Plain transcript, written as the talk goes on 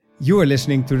You are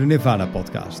listening to the Nirvana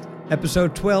podcast,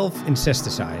 episode 12,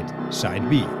 Incesticide, side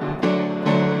B.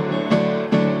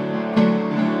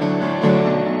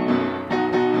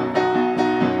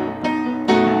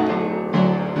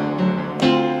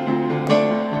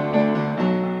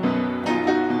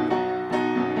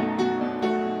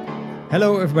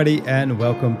 Hello everybody and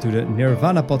welcome to the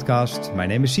Nirvana podcast. My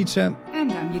name is Sietse.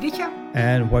 And I'm Juditja.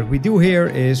 And what we do here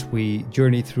is we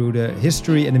journey through the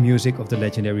history and the music of the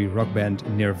legendary rock band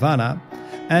Nirvana.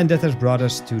 And that has brought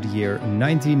us to the year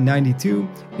 1992,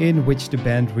 in which the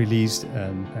band released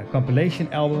a compilation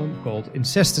album called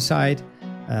Incesticide.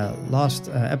 Last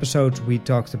episode we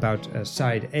talked about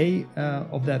side A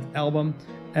of that album.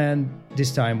 And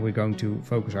this time we're going to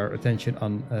focus our attention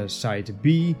on side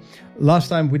B. Last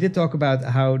time we did talk about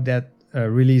how that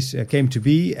release came to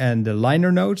be and the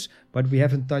liner notes, but we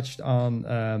haven't touched on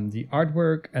the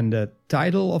artwork and the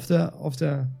title of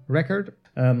the record.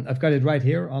 I've got it right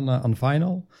here on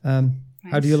vinyl.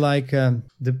 Nice. How do you like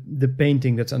the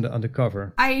painting that's on the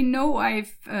cover? I know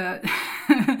I've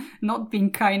not been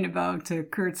kind about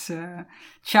Kurt's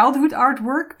childhood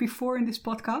artwork before in this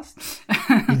podcast.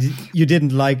 You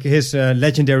didn't like his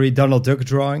legendary Donald Duck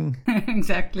drawing?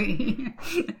 Exactly.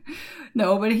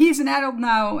 No, but he's an adult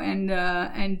now,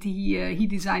 and he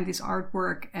designed this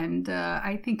artwork, and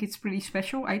I think it's pretty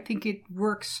special. I think it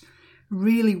works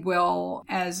really well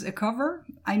as a cover.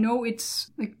 I know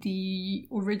it's like the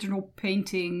original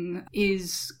painting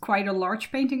is quite a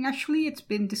large painting actually. It's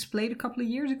been displayed a couple of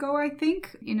years ago, I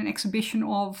think, in an exhibition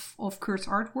of Kurt's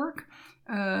artwork.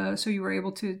 So you were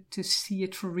able to see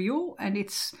it for real, and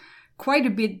it's quite a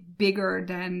bit bigger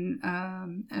than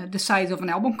the size of an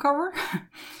album cover.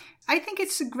 I think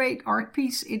it's a great art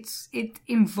piece. It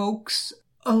invokes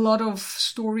a lot of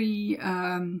story,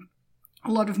 a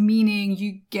lot of meaning.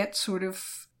 You get sort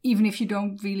of, even if you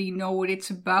don't really know what it's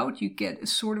about, you get a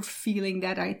sort of feeling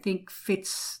that I think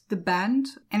fits the band.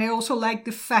 And I also like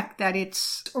the fact that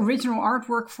it's original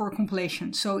artwork for a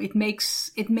compilation. So it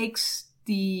makes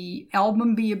the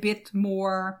album be a bit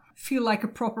more, feel like a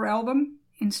proper album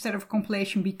instead of a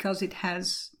compilation because it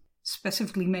has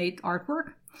specifically made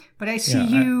artwork. But I see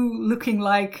you looking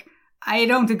like, I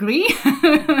don't agree.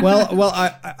 well,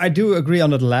 I do agree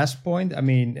on that last point. I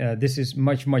mean, this is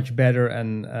much, much better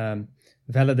and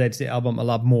validates the album a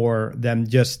lot more than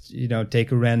just,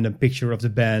 take a random picture of the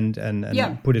band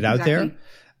and put it out there.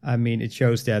 I mean, it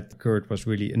shows that Kurt was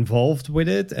really involved with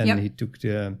it and he took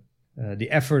the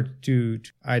effort to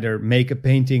either make a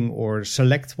painting or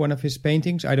select one of his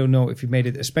paintings. I don't know if he made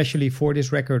it especially for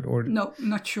this record or... No,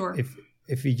 not sure.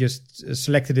 If he just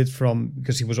selected it from,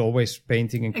 because he was always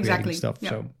painting and creating stuff. Yeah.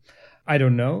 So I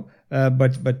don't know.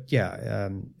 But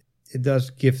it does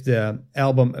give the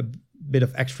album a bit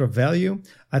of extra value.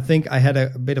 I think I had a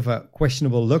bit of a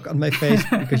questionable look on my face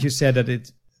because you said that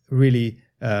it really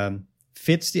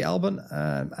fits the album.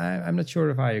 I'm not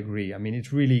sure if I agree. I mean,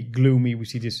 it's really gloomy. We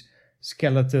see this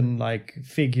skeleton-like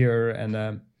figure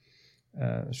and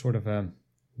sort of a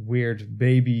weird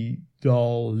baby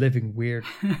doll, living weird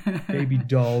baby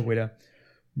doll with a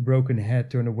broken head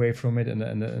turned away from it and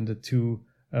the two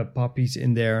puppies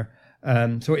in there.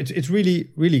 So it's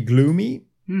really, really gloomy.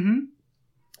 Mm-hmm.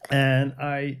 And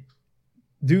I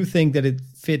do think that it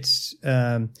fits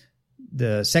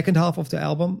the second half of the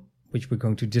album, which we're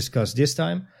going to discuss this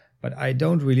time. But I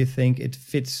don't really think it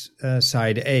fits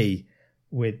side A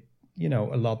with,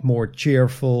 a lot more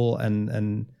cheerful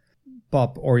and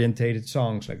pop-orientated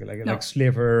songs like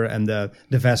Sliver and the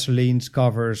Vaseline's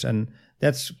covers, and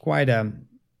that's quite a...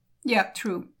 Yeah,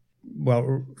 true.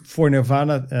 Well, for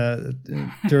Nirvana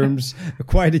terms,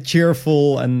 quite a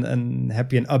cheerful and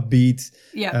happy and upbeat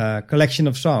collection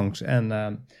of songs. And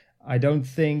I don't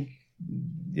think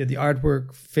the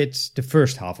artwork fits the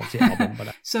first half of the album.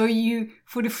 But So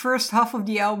for the first half of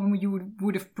the album, you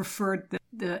would have preferred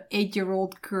the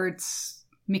 8-year-old Kurt's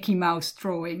Mickey Mouse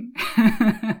drawing.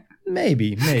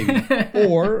 Maybe,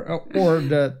 or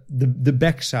the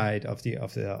backside of the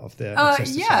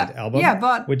Incesticide album,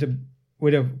 but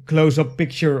with a close-up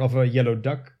picture of a yellow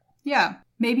duck. Yeah,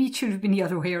 maybe it should have been the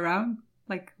other way around,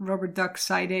 like rubber duck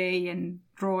side A and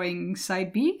drawing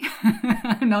side B.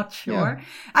 I'm not sure.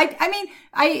 Yeah. I mean,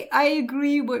 I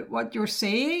agree with what you're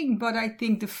saying, but I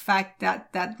think the fact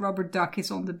that rubber duck is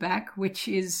on the back, which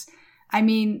is, I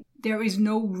mean, there is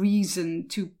no reason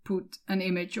to put an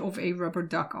image of a rubber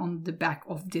duck on the back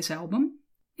of this album.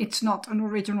 It's not an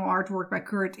original artwork by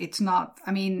Kurt. It's not.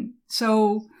 I mean,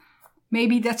 so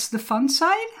maybe that's the fun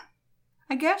side,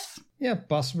 I guess. Yeah,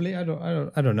 possibly. I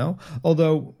don't know.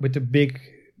 Although with the big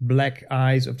black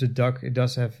eyes of the duck, it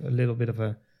does have a little bit of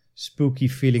a spooky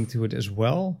feeling to it as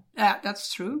well. Yeah,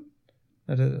 that's true.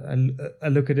 I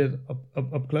look at it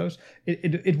up close.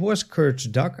 It was Kurt's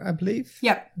duck, I believe.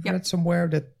 Yeah. I read somewhere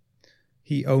that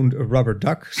he owned a rubber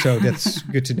duck, so that's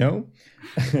good to know.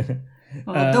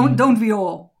 Well, don't we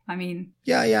all? I mean,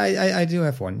 yeah, I do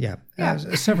have one. Yeah,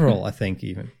 several, I think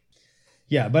even.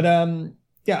 Yeah, but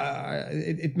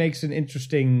it makes an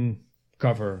interesting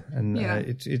cover, and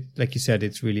it like you said,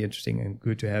 it's really interesting and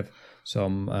good to have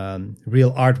some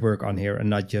real artwork on here and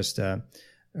not just a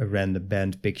random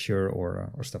band picture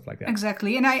or stuff like that.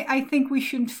 Exactly, and I think we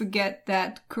shouldn't forget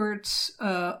that Kurt's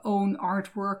own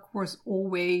artwork was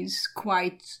always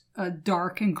quite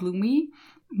dark and gloomy.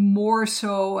 More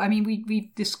so, I mean,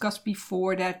 we've discussed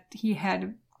before that he had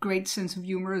a great sense of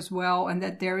humor as well, and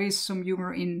that there is some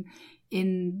humor in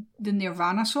the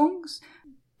Nirvana songs,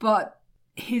 but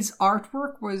his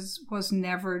artwork was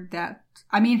never that.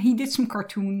 I mean, he did some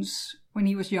cartoons when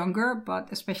he was younger, but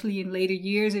especially in later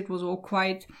years, it was all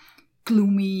quite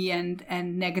gloomy and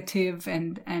negative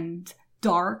and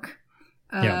dark.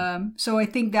 So I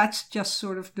think that's just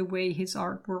sort of the way his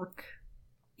artwork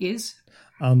is.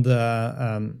 On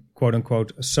the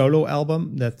quote-unquote solo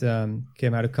album that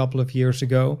came out a couple of years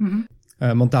ago,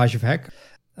 Montage of Heck.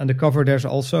 On the cover, there's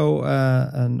also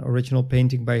an original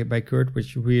painting by Kurt,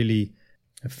 which really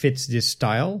fits this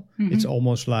style. It's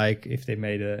almost like if they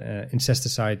made a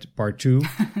Incesticide Part 2,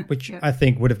 which I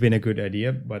think would have been a good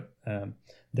idea. But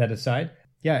that aside,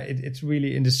 it's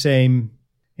really in the same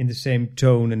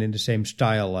tone and in the same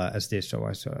style as this. So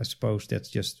I suppose that's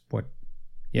just what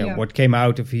came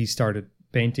out if he started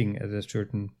painting at a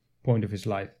certain point of his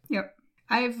life. Yep.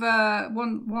 I've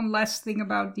one last thing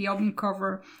about the album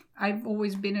cover. I've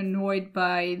always been annoyed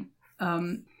by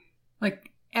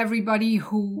like everybody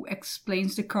who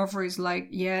explains the cover is like,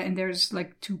 and there's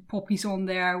like 2 poppies on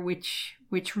there, which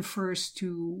refers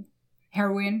to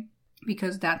heroin,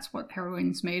 because that's what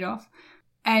heroin is made of.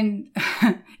 And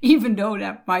even though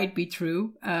that might be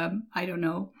true, I don't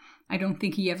know. I don't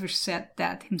think he ever said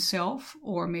that himself,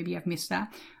 or maybe I've missed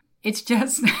that. It's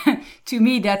just, to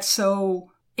me, that's so,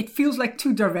 it feels like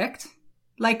too direct.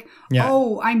 Like,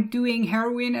 I'm doing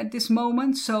heroin at this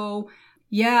moment, so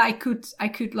I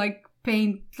could like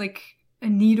paint like a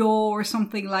needle or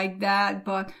something like that,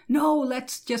 but no,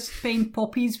 let's just paint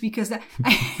poppies because that,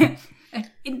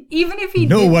 even if he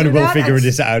no one will figure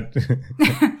this out.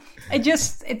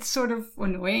 It's sort of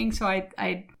annoying, so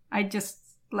I just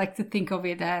like to think of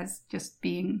it as just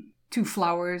being 2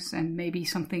 flowers and maybe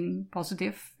something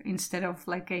positive instead of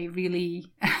like a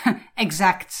really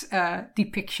exact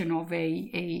depiction of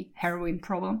a heroin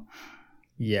problem.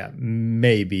 Yeah,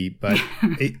 maybe, but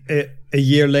a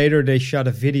year later they shot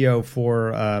a video for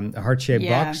a heart-shaped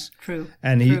box. True.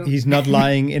 And he's not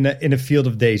lying in a field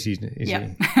of daisies, is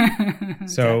he?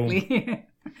 So, exactly.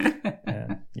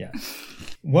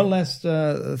 One last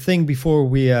thing before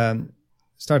we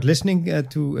start listening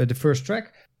to the first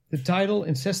track. The title,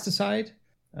 Incesticide,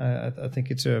 I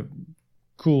think it's a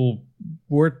cool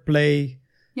wordplay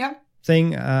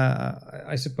thing,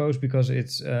 I suppose, because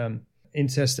it's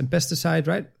incest and pesticide,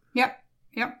 right? Yeah,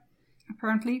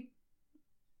 apparently.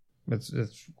 That's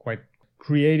quite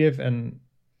creative, and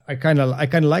I kind of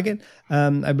like it.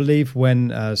 I believe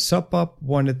when Sub Pop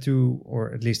wanted to,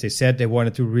 or at least they said they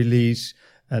wanted to release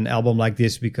an album like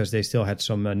this because they still had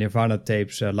some Nirvana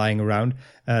tapes lying around.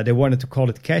 They wanted to call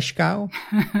it Cash Cow.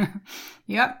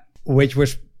 Which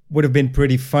would have been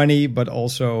pretty funny, but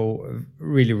also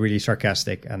really, really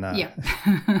sarcastic and a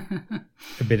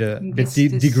bit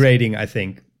degrading, I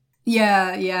think.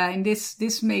 Yeah, and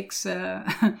this makes a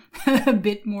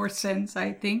bit more sense,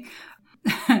 I think.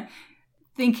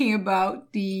 Thinking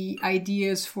about the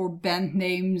ideas for band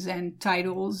names and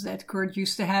titles that Kurt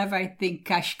used to have, I think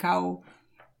Cash Cow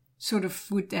sort of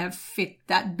would have fit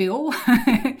that bill.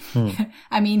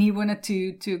 I mean, he wanted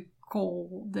to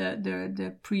call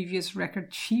the previous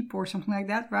record Sheep or something like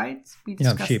that, right? We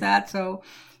discussed that, so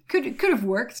could have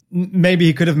worked. Maybe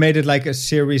he could have made it like a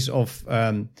series of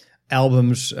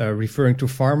albums referring to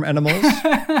farm animals.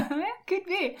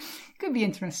 Could be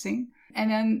interesting. And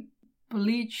then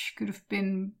Bleach could have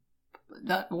been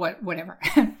whatever.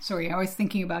 Sorry, I was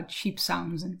thinking about sheep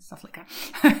sounds and stuff like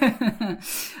that.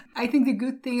 I think the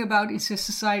good thing about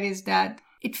Incesticide is that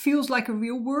it feels like a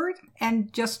real word,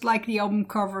 and just like the album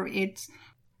cover, it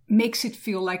makes it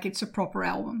feel like it's a proper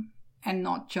album and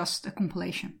not just a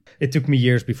compilation. It took me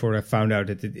years before I found out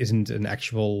that it isn't an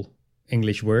actual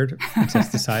English word,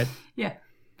 Incesticide. Yeah,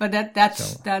 but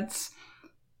that's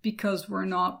because we're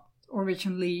not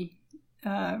originally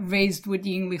raised with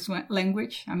the English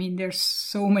language. I mean, there's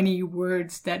so many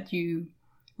words that you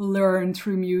learn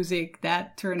through music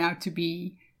that turn out to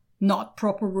be not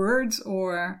proper words,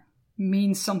 or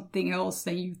means something else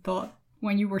than you thought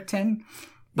when you were 10.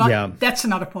 But that's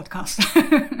another podcast.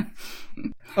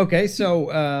 Okay,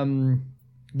 so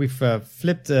we've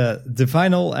flipped the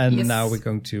vinyl, and now we're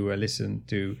going to listen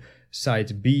to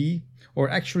side B, or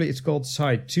actually it's called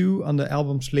side 2 on the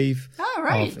album sleeve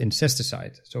of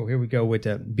Incesticide. So here we go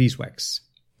with Beeswax.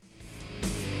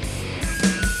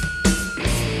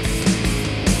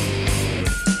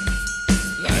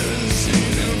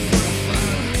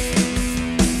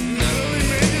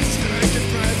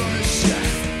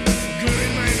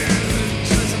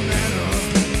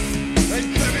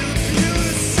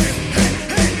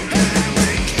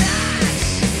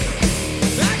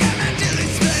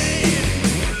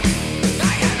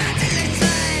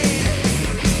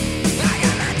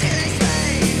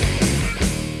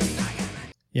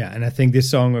 Yeah, and I think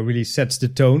this song really sets the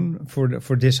tone for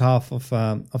this half of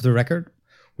the record.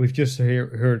 We've just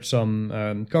heard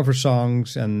some cover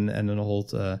songs and an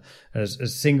old a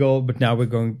single, but now we're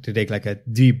going to take like a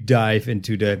deep dive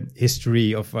into the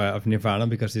history of Nirvana,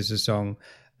 because this is a song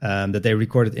that they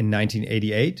recorded in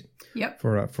 1988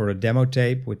 for a demo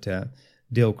tape with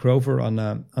Dale Crover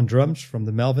on drums from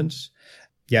the Melvins.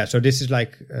 Yeah, so this is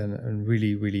like a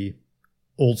really, really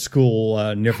old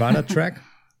school Nirvana track.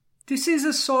 This is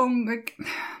a song, like,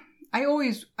 I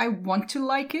want to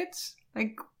like it.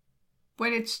 Like,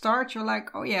 when it starts, you're like,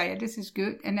 oh yeah, this is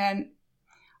good. And then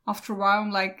after a while,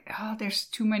 I'm like, there's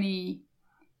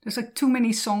like too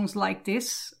many songs like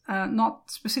this.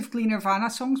 Not specifically Nirvana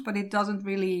songs, but it doesn't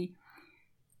really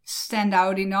stand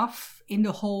out enough in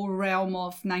the whole realm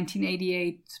of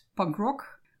 1988 punk rock.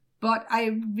 But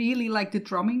I really like the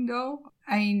drumming though.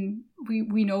 I mean,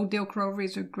 we know Dale Crover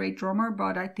is a great drummer,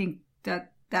 but I think that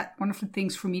one of the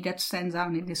things for me that stands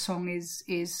out in this song is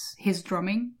his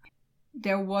drumming.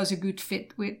 There was a good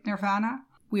fit with Nirvana.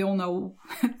 We all know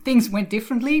things went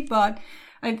differently, but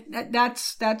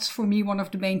that's for me one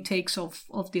of the main takes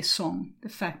of this song. The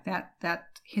fact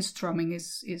that his drumming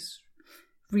is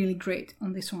really great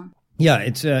on this one. Yeah,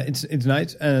 it's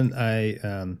nice, and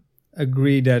I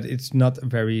agree that it's not a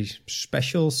very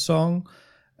special song,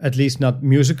 at least not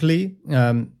musically.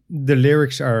 The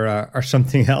lyrics are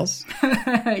something else.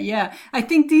 Yeah, I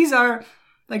think these are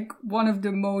like one of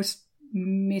the most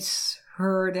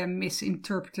misheard and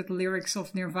misinterpreted lyrics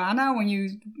of Nirvana. When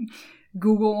you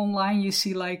Google online, you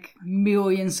see like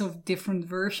millions of different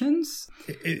versions.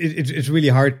 It's really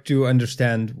hard to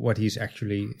understand what he's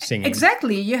actually singing.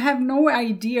 Exactly. You have no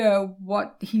idea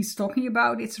what he's talking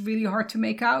about. It's really hard to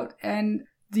make out. And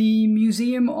the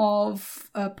Museum of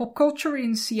Pop Culture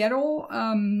in Seattle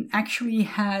actually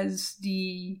has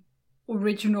the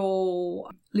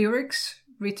original lyrics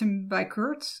written by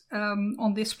Kurt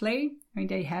on display. I mean,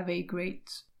 they have a great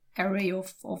array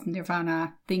of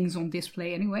Nirvana things on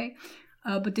display anyway.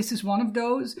 But this is one of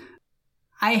those.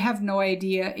 I have no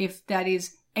idea if that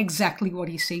is exactly what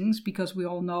he sings, because we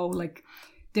all know, like,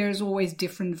 there's always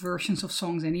different versions of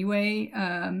songs anyway.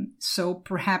 So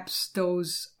perhaps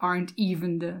those aren't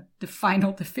even the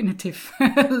final definitive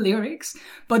lyrics.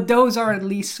 But those are at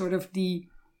least sort of the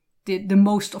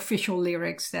most official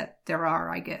lyrics that there are,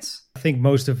 I guess. I think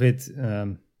most of it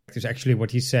is actually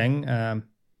what he sang.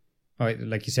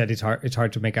 Like you said, it's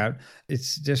hard to make out.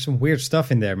 There's some weird stuff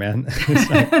in there, man.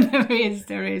 Like,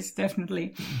 there is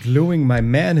definitely. Gluing my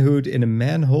manhood in a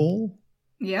manhole.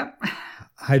 Yeah.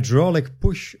 Hydraulic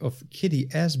push of kitty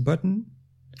ass button.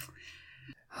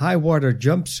 High water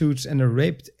jumpsuits and a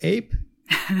raped ape.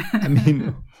 I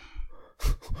mean,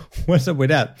 what's up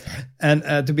with that?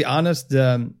 And to be honest,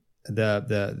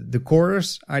 the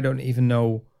chorus, I don't even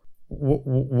know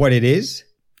what it is.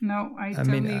 No, I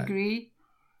totally agree.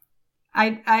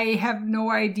 I have no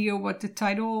idea what the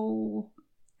title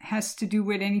has to do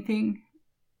with anything.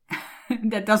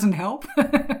 That doesn't help.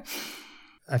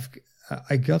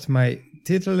 I got my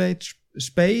titillate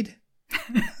spade.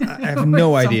 I have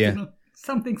no idea.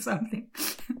 Something.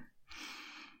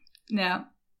 No.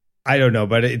 I don't know,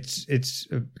 but it's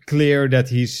clear that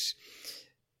he's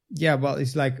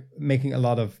like making a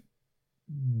lot of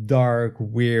dark,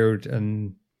 weird,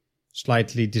 and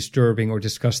slightly disturbing or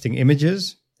disgusting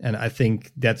images. And I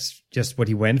think that's just what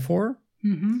he went for.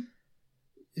 Mm-hmm.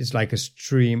 It's like a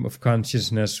stream of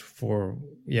consciousness for,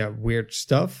 weird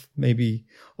stuff. Maybe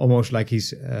almost like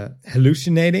he's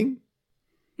hallucinating.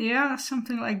 Yeah,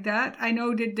 something like that. I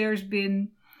know that there's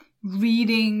been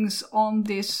readings on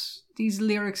these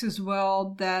lyrics as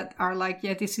well that are like,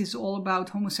 this is all about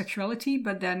homosexuality.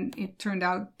 But then it turned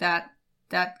out that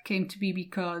came to be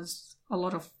because a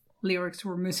lot of lyrics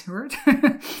were misheard.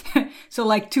 So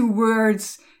like two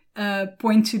words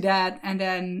point to that, and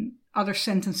then other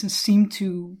sentences seem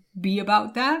to be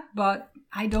about that. But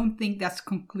I don't think that's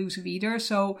conclusive either.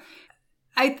 So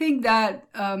I think that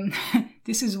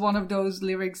this is one of those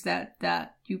lyrics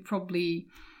that you probably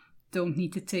don't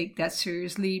need to take that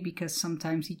seriously, because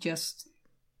sometimes he just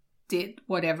did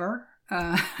whatever.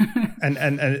 And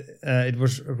it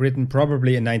was written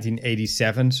probably in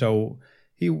 1987, so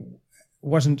he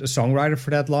wasn't a songwriter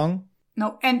for that long.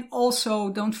 No, and also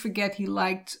don't forget he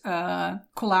liked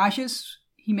collages.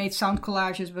 He made sound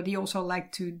collages, but he also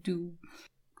liked to do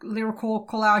lyrical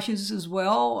collages as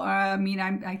well. I mean,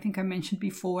 I think I mentioned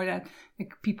before that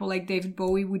people like David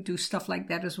Bowie would do stuff like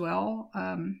that as well.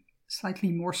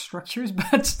 Slightly more structures,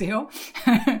 but still.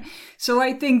 So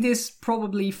I think this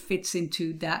probably fits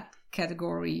into that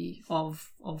category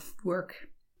of work.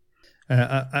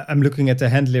 I'm looking at the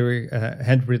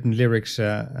handwritten lyrics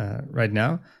right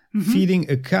now. Mm-hmm. Feeding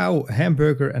a cow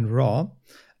hamburger and raw.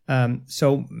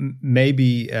 So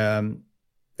maybe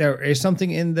there is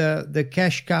something in the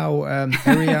cash cow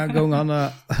area going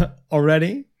on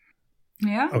already.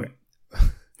 Yeah. Okay.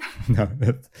 No,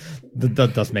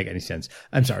 that doesn't make any sense.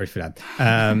 I'm sorry for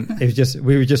that.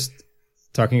 We were just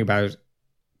talking about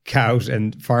cows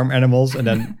and farm animals, and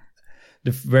then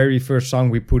the very first song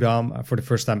we put on, for the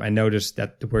first time I noticed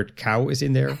that the word cow is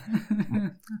in there.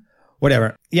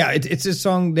 Whatever. Yeah, it's a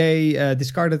song they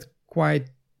discarded quite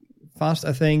fast,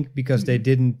 I think, because they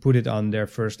didn't put it on their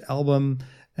first album,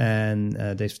 and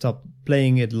they stopped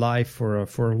playing it live for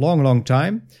a long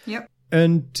time. Yep.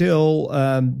 Until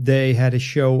they had a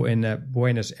show in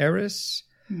Buenos Aires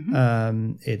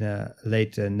in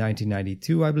late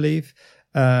 1992, I believe.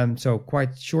 So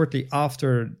quite shortly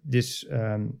after this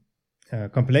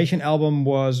compilation album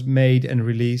was made and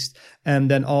released,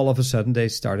 and then all of a sudden they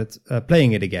started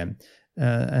playing it again.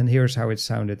 And here's how it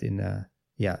sounded in a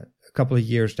couple of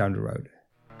years down the road.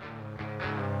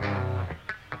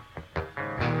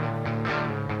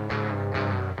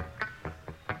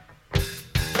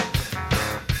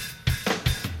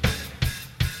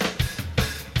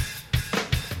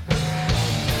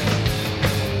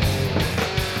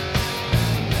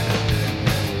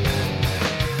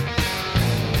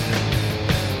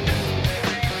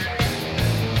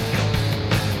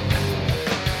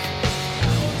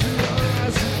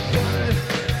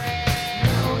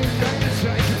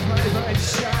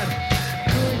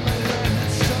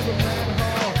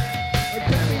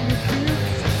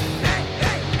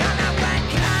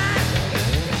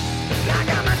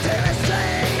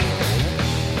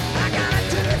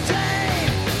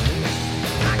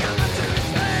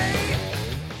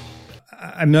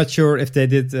 I'm not sure if they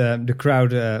did the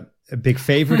crowd a big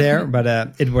favor there, but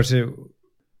it was a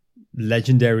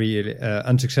legendary,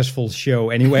 unsuccessful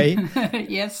show anyway.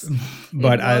 Yes.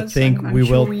 But I think we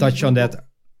will touch on that.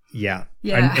 Yeah.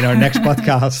 In our next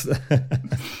podcast.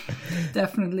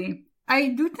 Definitely. I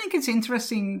do think it's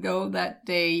interesting, though, that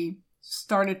they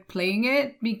started playing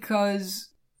it, because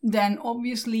then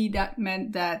obviously that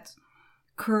meant that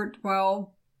Kurt,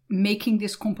 while making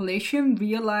this compilation,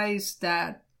 realized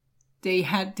that they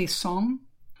had this song,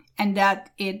 and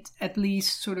that it at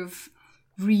least sort of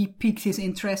re-piqued his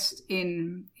interest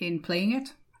in playing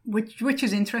it, which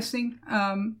is interesting.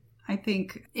 I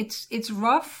think it's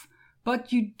rough,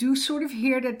 but you do sort of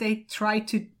hear that they try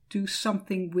to do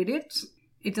something with it.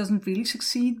 It doesn't really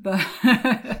succeed, but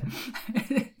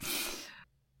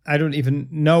I don't even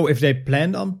know if they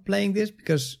planned on playing this,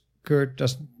 because Kurt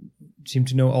doesn't seem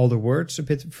to know all the words a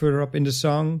bit further up in the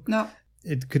song. No.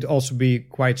 It could also be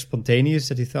quite spontaneous,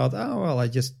 that he thought, oh, well, I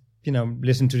just,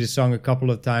 listened to this song a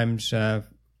couple of times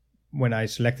when I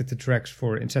selected the tracks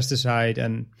for Incesticide,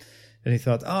 and then he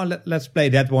thought, oh, let's play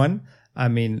that one. I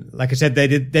mean, like I said, they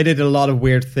did a lot of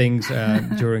weird things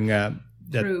during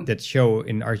that show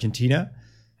in Argentina.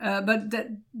 But that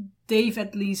Dave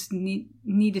at least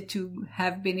needed to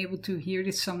have been able to hear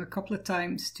this song a couple of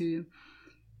times to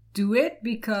do it,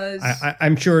 because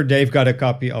I'm sure Dave got a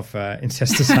copy of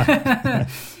Incesticide.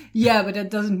 Yeah, but that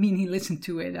doesn't mean he listened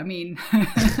to it. I mean,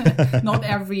 not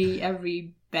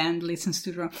every band listens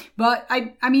to drum. But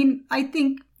I mean, I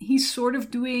think he's sort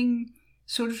of doing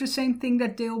sort of the same thing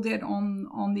that Dale did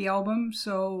on the album.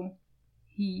 So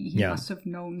he must have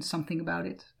known something about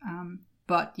it.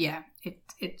 But yeah,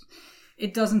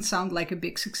 it doesn't sound like a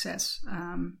big success.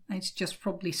 It's just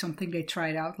probably something they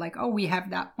tried out. Like, oh, we have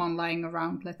that one lying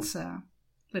around.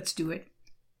 Let's do it.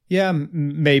 Yeah,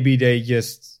 maybe they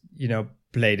just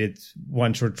played it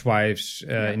once or twice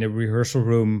in a rehearsal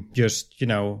room, just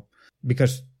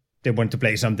because they want to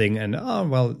play something, and oh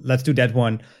well, let's do that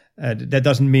one. That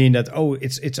doesn't mean that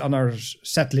it's on our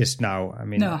set list now. I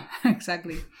mean, no,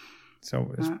 exactly.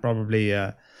 So it's probably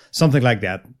something like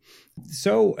that.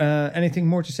 So, anything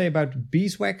more to say about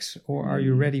Beeswax, or are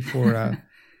you ready for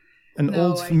an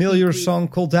old familiar song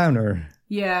called Downer?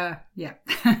 Yeah.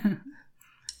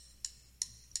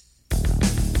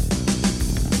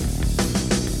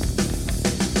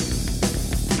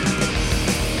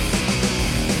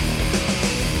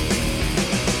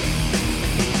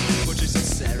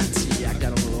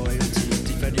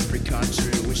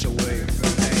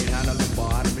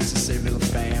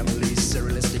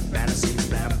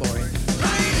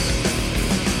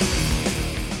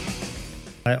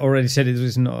 I already said it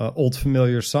was an old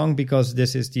familiar song because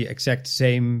this is the exact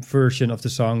same version of the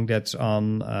song that's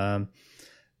on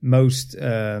most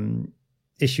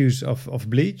issues of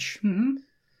Bleach. Mm-hmm.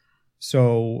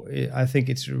 So I think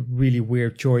it's a really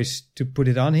weird choice to put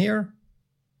it on here.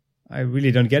 I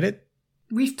really don't get it.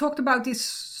 We've talked about this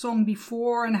song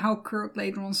before and how Kurt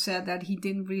later on said that he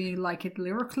didn't really like it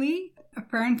lyrically.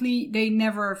 Apparently,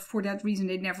 for that reason,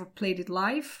 they never played it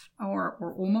live,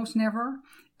 or almost never.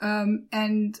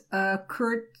 And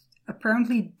Kurt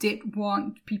apparently did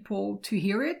want people to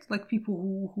hear it, like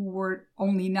people who were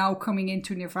only now coming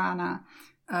into Nirvana.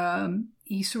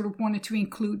 He sort of wanted to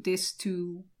include this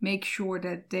to make sure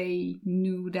that they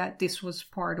knew that this was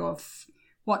part of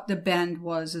what the band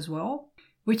was as well,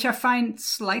 which I find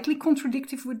slightly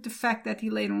contradictory with the fact that he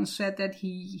later on said that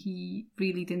he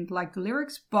really didn't like the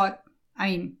lyrics. But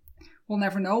I mean, we'll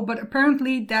never know. But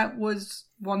apparently that was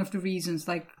one of the reasons,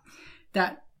 like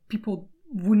that people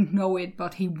wouldn't know it,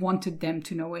 but he wanted them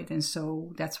to know it, and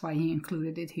so that's why he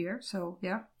included it here. So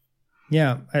yeah,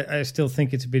 I still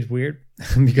think it's a bit weird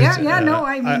because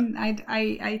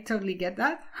I totally get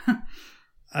that.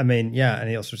 I mean, and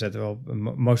he also said, well,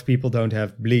 most people don't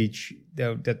have Bleach.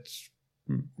 That's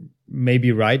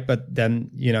maybe right, but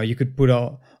then you could put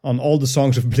on all the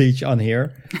songs of Bleach on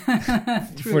here.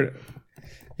 True.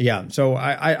 So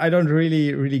I don't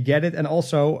really get it. And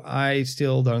also, I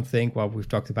still don't think, well, we've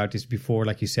talked about this before,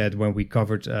 like you said, when we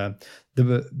covered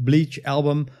the Bleach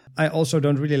album. I also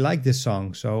don't really like this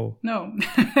song, so... No.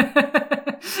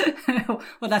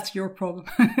 Well, that's your problem.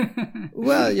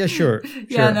 Well, yeah, sure.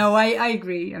 Yeah, no, I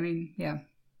agree. I mean, yeah.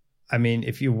 I mean,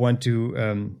 if you want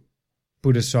to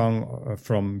put a song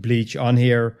from Bleach on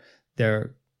here,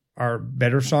 there are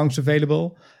better songs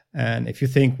available. And if you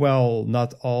think, well,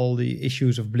 not all the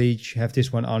issues of Bleach have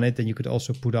this one on it, then you could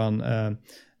also put on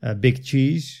Big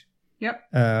Cheese.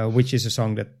 Yep. Which is a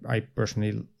song that I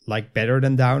personally like better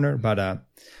than Downer.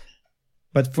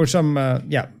 But for some,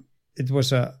 it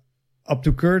was up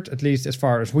to Kurt, at least as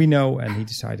far as we know, and he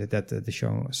decided that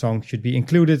the song should be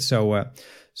included. So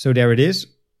there it is.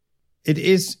 It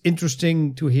is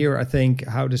interesting to hear, I think,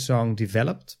 how the song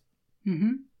developed.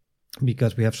 Mm-hmm.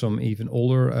 Because we have some even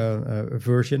older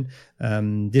version.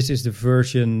 This is the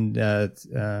version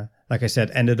that, like I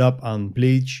said, ended up on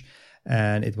Bleach,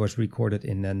 and it was recorded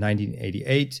in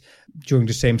 1988 during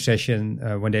the same session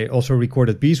when they also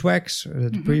recorded Beeswax,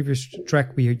 the previous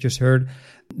track we just heard.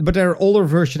 But there are older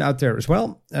version out there as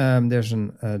well. There's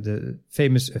the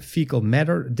famous Fecal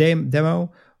Matter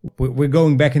demo. We're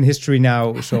going back in history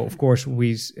now, so of course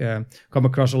we come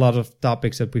across a lot of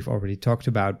topics that we've already talked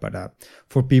about. But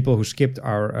for people who skipped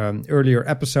our earlier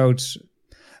episodes,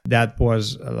 that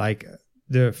was like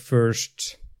the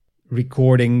first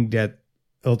recording that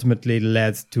ultimately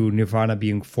led to Nirvana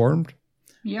being formed.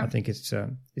 Yeah, I think it's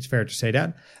fair to say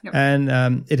that. Yep.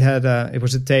 And it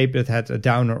was a tape that had a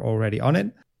Downer already on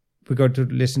it. We're going to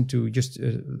listen to just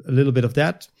a little bit of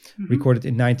that, recorded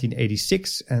in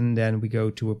 1986, and then we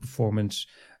go to a performance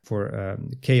for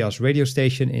Chaos radio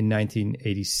station in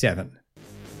 1987.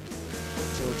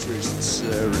 Torture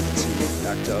sincerity,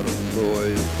 act out of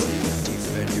loyalty,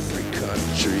 defend your free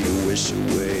country, wish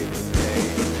away pain.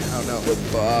 Count out the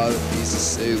bodies,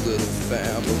 save little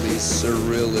families,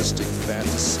 surrealistic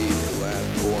fantasy, flat,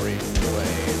 boring,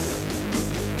 plain.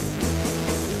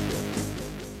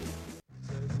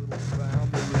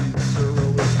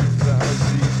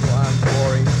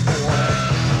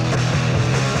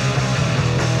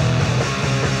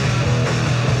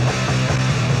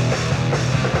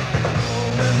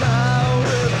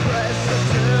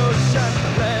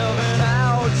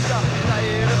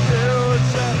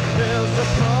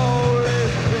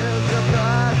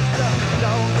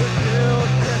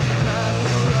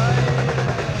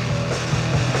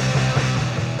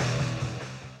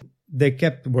 They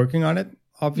kept working on it,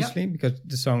 obviously, because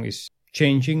the song is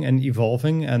changing and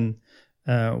evolving. And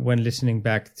when listening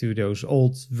back to those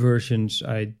old versions,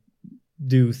 I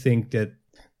do think that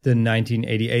the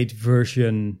 1988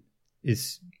 version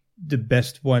is the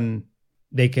best one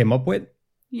they came up with.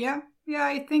 Yeah,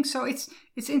 I think so. It's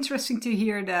interesting to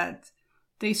hear that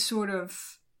they sort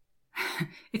of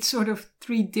it's sort of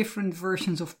 3 different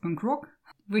versions of punk rock,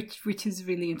 which is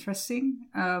really interesting.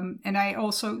 And I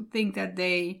also think that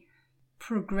they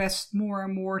progressed more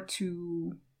and more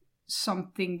to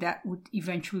something that would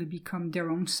eventually become their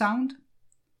own sound.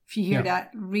 If you hear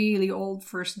that really old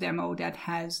first demo that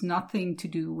has nothing to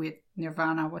do with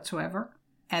Nirvana whatsoever,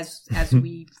 as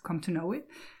we've come to know it,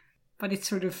 but it's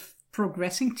sort of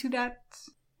progressing to that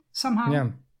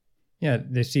somehow. Yeah,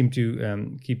 they seem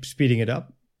to keep speeding it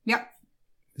up. Yeah.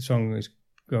 The song is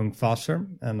going faster,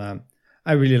 and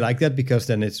I really like that, because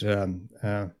then it's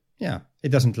it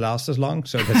doesn't last as long,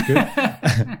 so that's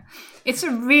good. It's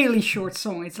a really short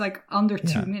song. It's like under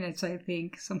 2 minutes, I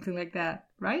think, something like that,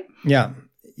 right? Yeah.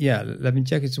 Let me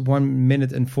check. It's 1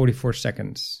 minute and 44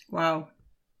 seconds. Wow.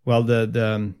 Well,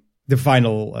 the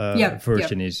final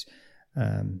version is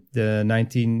the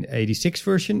 1986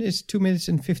 version is 2 minutes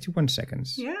and 51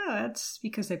 seconds. Yeah, that's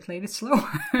because they played it slower.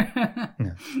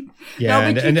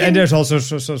 And there's also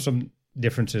some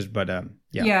differences, but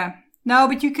Yeah. No,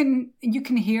 but you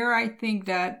can hear, I think,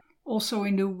 that also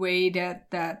in the way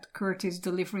that Kurt is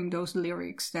delivering those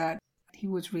lyrics, that he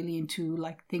was really into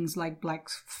like things like Black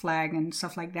Flag and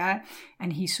stuff like that,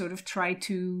 and he sort of tried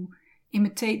to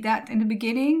imitate that in the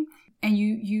beginning, and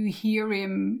you hear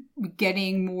him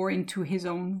getting more into his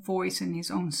own voice and his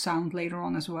own sound later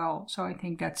on as well. So I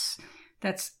think that's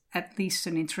at least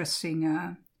an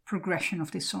interesting progression of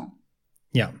this song.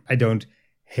 Yeah, I don't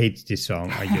hate this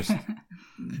song. I just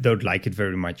don't like it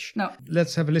very much. No.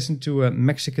 Let's have a listen to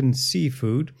Mexican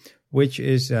Seafood, which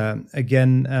is,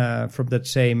 again, from that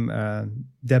same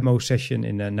demo session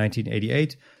in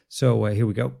 1988. So here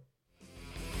we go.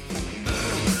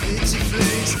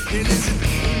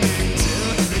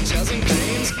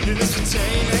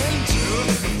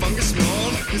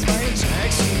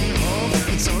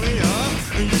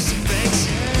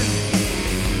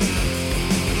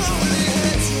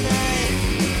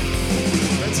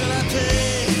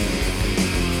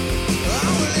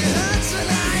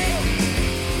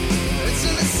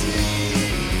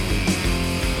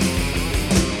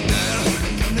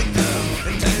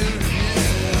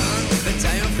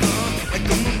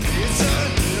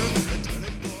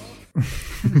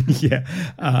 Yeah,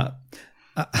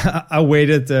 I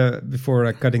waited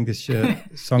before cutting this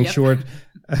song short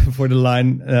for the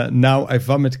line, now I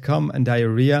vomit cum and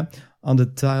diarrhea on the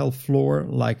tile floor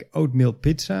like oatmeal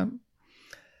pizza.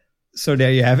 So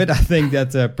there you have it. I think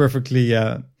that perfectly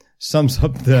sums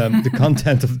up the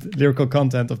content of the lyrical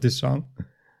content of this song.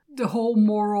 The whole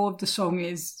moral of the song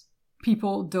is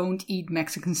people don't eat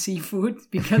Mexican seafood,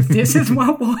 because this is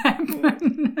what will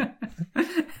happen.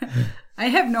 I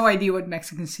have no idea what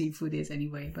Mexican seafood is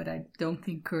anyway, but I don't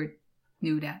think Kurt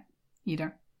knew that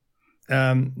either.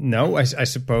 No, I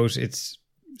suppose it's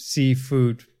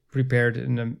seafood prepared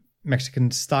in a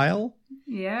Mexican style.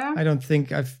 Yeah. I don't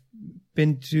think I've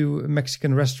been to a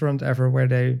Mexican restaurant ever where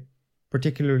they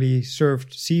particularly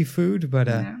served seafood, but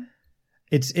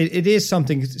it is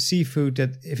something, seafood,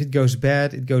 that if it goes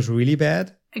bad, it goes really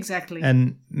bad. Exactly.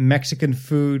 And Mexican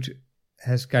food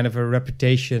has kind of a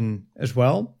reputation as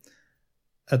well.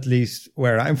 At least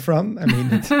where I'm from. I mean,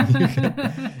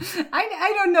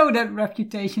 I don't know that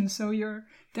reputation, so you're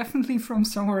definitely from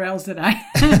somewhere else that I.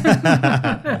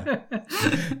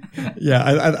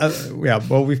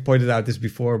 Well, we've pointed out this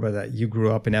before, but you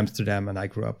grew up in Amsterdam, and I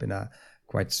grew up in a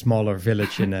quite smaller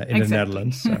village in the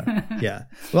Netherlands.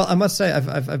 Well, I must say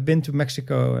I've been to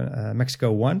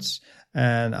Mexico once,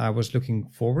 and I was looking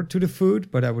forward to the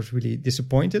food, but I was really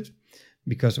disappointed.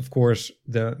 Because, of course,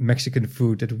 the Mexican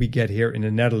food that we get here in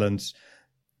the Netherlands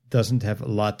doesn't have a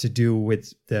lot to do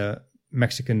with the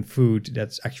Mexican food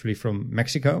that's actually from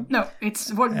Mexico. No,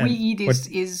 it's what we eat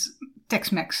is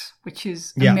Tex-Mex, which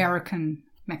is American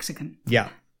Mexican. Yeah.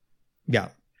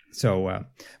 So,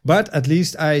 but at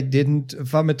least I didn't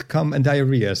vomit, cum, and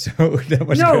diarrhea. So that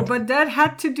was good. But that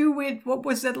had to do with, what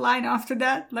was that line after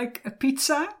that? Like a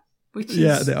pizza, which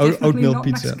is the definitely oatmeal not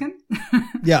pizza. Mexican.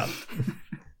 Yeah.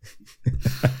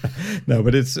 No,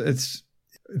 but it's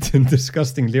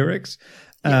disgusting lyrics.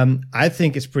 I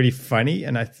think it's pretty funny,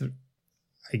 and I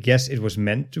guess it was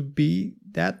meant to be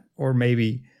that, or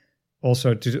maybe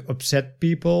also to upset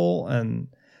people. And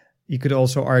you could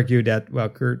also argue that, well,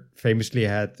 Kurt famously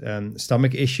had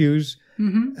stomach issues,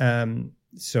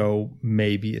 so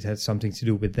maybe it had something to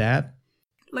do with that.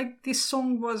 Like, this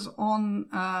song was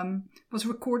was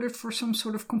recorded for some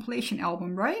sort of compilation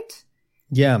album, right?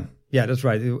 Yeah, that's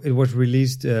right. It was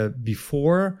released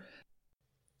before.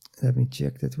 Let me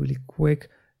check that really quick.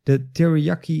 The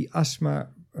Teriyaki Asthma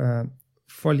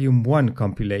Volume 1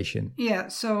 compilation. Yeah,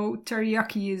 so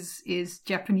teriyaki is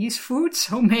Japanese food,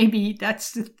 so maybe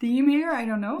that's the theme here. I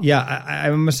don't know. Yeah, I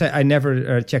must say I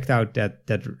never checked out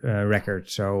that record,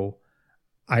 so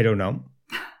I don't know.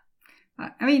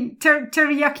 I mean,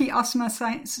 teriyaki asma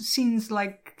seems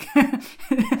like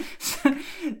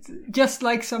just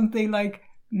like something like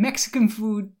Mexican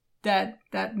food that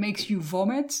makes you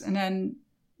vomit, and then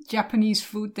Japanese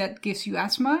food that gives you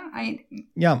asthma.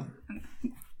 Yeah.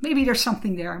 Maybe there's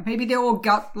something there. Maybe they all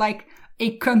got like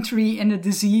a country and a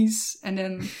disease, and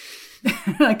then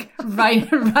like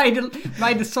write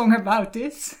a song about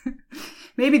this.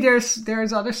 Maybe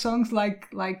there's other songs like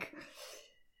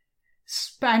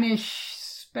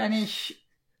Spanish paella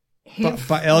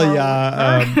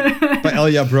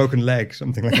broken leg,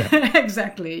 something like that.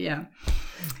 Exactly, yeah.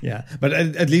 Yeah, but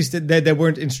at least they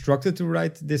weren't instructed to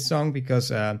write this song because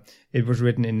it was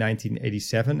written in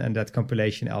 1987 and that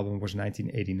compilation album was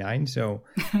 1989. So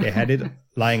they had it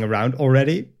lying around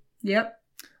already. Yep.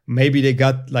 Maybe they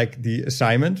got like the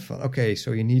assignment for, okay,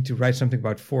 so you need to write something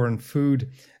about foreign food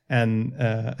and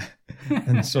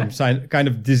some kind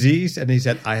of disease. And he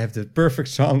said, I have the perfect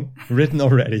song written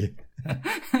already.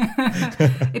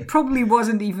 It probably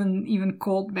wasn't even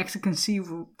called Mexican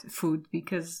seafood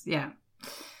because, yeah.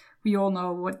 We all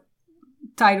know what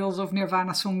titles of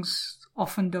Nirvana songs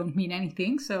often don't mean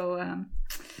anything. So,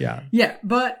 yeah,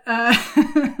 but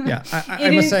yeah, I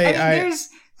must say,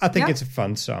 I think it's a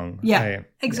fun song. Yeah,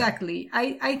 exactly.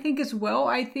 Yeah. I think as well.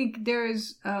 I think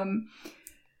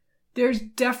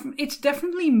it's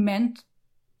definitely meant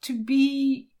to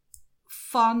be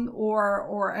fun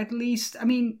or at least, I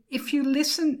mean, if you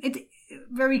listen, it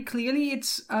very clearly,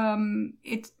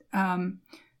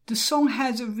 the song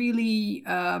has a really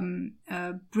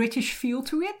British feel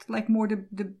to it, like more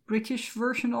the British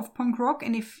version of punk rock.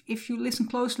 And if you listen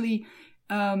closely,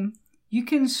 you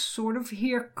can sort of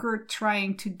hear Kurt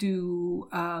trying to do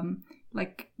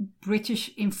like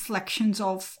British inflections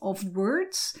of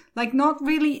words. Like not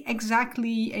really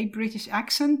exactly a British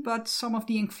accent, but some of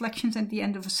the inflections at the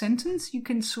end of a sentence, you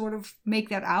can sort of make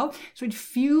that out. So it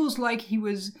feels like he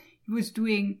was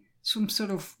doing some sort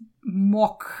of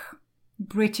mock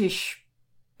British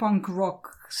punk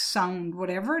rock sound,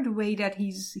 whatever, the way that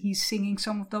he's singing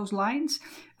some of those lines.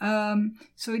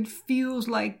 So it feels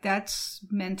like that's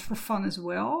meant for fun as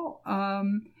well.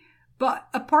 But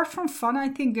apart from fun, I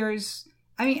think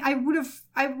I would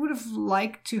have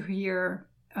liked to hear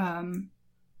an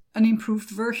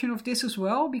improved version of this as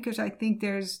well, because I think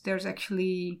there's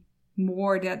actually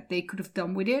more that they could have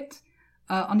done with it.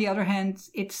 On the other hand,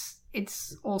 it's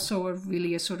also a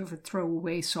sort of a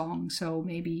throwaway song, so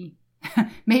maybe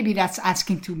that's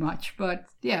asking too much. But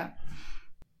yeah,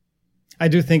 I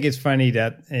do think it's funny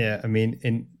that I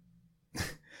mean,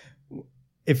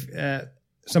 if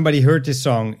somebody heard this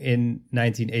song in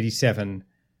 1987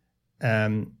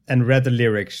 and read the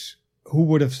lyrics, who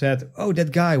would have said, "Oh,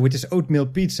 that guy with his oatmeal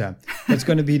pizza, that's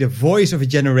going to be the voice of a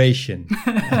generation"?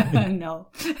 No.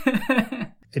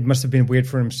 It must have been weird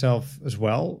for himself as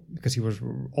well, because he was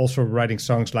also writing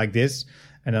songs like this.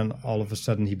 And then all of a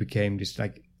sudden he became this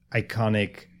like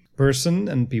iconic person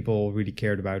and people really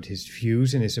cared about his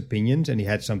views and his opinions and he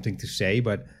had something to say.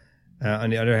 But on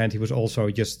the other hand, he was also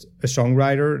just a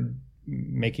songwriter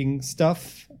making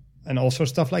stuff and also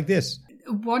stuff like this.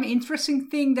 One interesting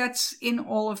thing that's in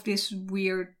all of this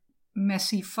weird,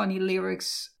 messy, funny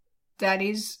lyrics that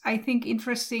is, I think,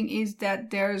 interesting is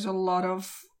that there's a lot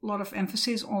of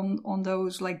emphasis on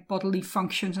those like bodily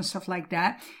functions and stuff like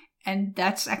that, and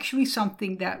that's actually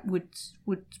something that would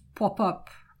pop up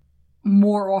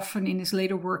more often in his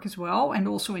later work as well, and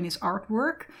also in his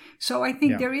artwork. So I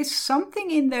think there is something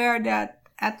in there that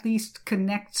at least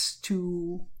connects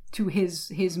to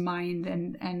his mind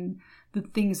and the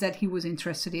things that he was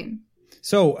interested in.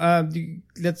 So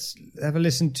let's have a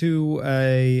listen to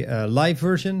a live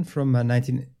version from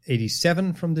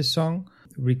 1987 from this song,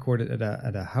 recorded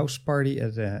at a house party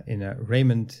in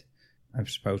Raymond. I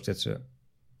suppose that's a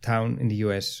town in the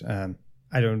US. I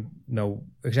don't know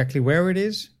exactly where it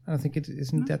is. I don't think it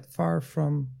isn't that far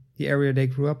from the area they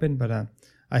grew up in, but I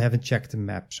haven't checked the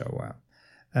map. So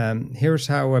here's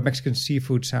how Mexican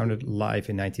Seafood sounded live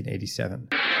in 1987.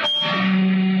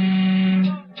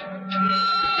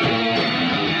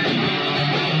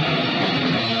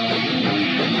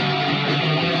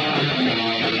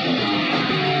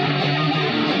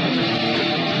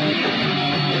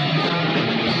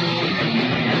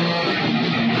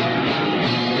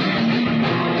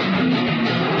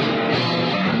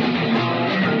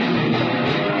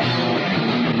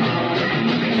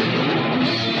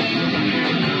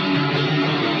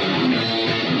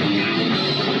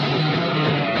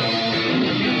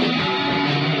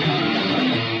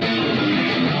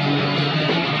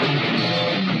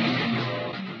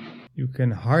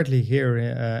 can hardly hear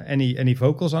any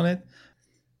vocals on it.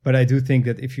 But I do think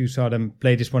that if you saw them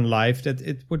play this one live, that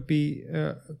it would be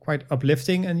quite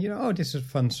uplifting. And this is a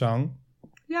fun song.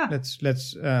 Yeah.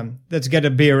 Let's get a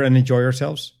beer and enjoy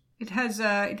ourselves. It has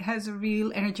a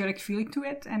real energetic feeling to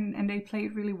it, and they play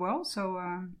it really well. So,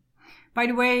 by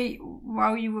the way,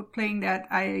 while you were playing that,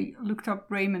 I looked up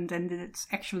Raymond, and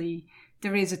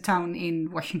there is a town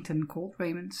in Washington called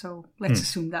Raymond. So let's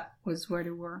assume that was where they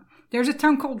were. There's a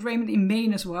town called Raymond in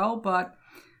Maine as well, but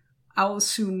I'll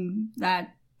assume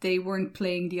that they weren't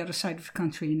playing the other side of the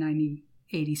country in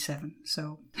 1987.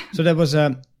 So that was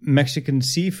Mexican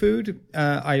seafood.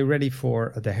 Are you ready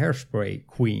for the Hairspray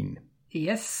Queen?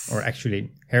 Yes. Or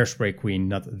actually, Hairspray Queen,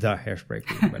 not the Hairspray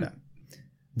Queen, but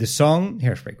the song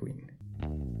Hairspray Queen.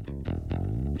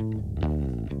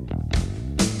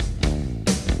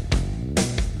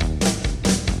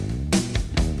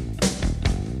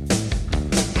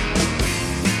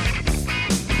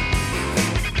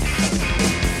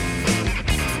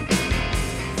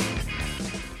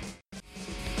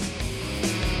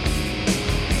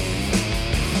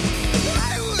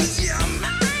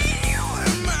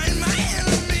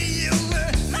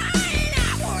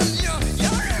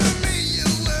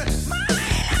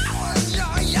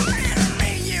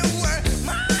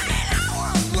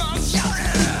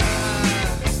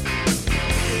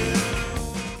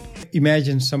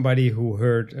 Imagine somebody who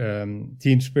heard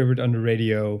Teen Spirit on the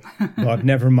radio, thought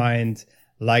never mind,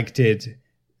 liked it,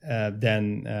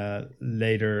 then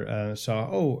later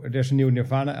saw, there's a new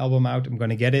Nirvana album out, I'm going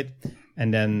to get it.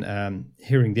 And then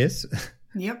hearing this.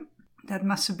 Yep, that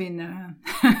must have been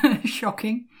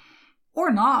shocking.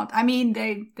 Or not. I mean,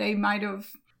 they might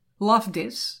have loved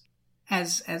this,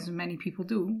 as many people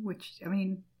do,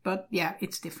 but yeah,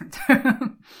 it's different.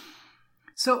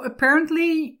 So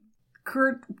apparently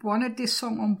Kurt wanted this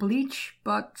song on Bleach,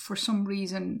 but for some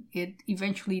reason it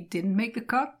eventually didn't make the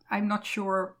cut. I'm not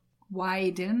sure why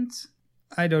it didn't.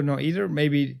 I don't know either.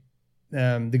 Maybe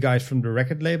the guys from the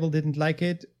record label didn't like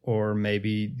it, or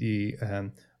maybe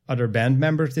the other band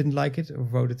members didn't like it or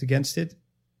voted against it.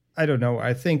 I don't know.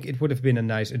 I think it would have been a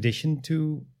nice addition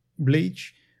to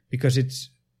Bleach because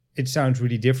it sounds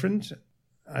really different.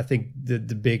 I think the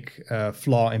big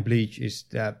flaw in Bleach is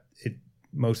that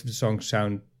most of the songs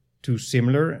sound too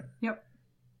similar. Yep.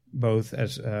 Both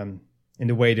as in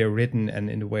the way they're written and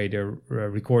in the way they're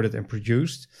recorded and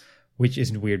produced, which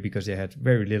isn't weird because they had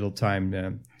very little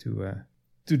time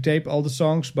to tape all the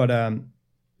songs. But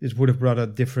this would have brought a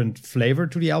different flavor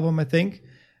to the album, I think.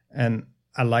 And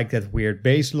I like that weird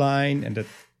bass line and that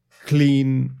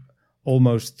clean,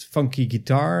 almost funky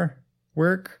guitar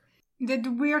work. The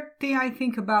weird thing I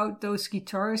think about those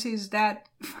guitars is that,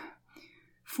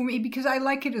 for me, because I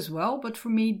like it as well, but for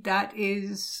me that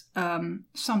is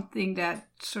something that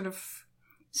sort of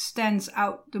stands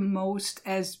out the most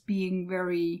as being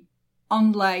very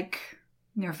unlike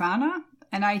Nirvana.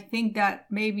 And I think that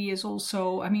maybe is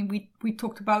also, we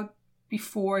talked about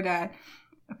before that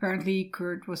apparently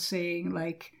Kurt was saying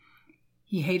like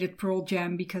he hated Pearl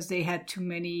Jam because they had too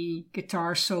many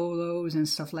guitar solos and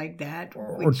stuff like that.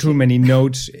 Or too many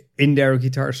notes in their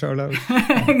guitar solos.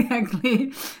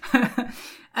 Exactly.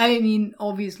 I mean,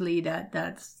 obviously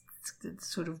that's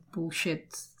sort of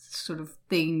bullshit sort of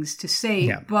things to say.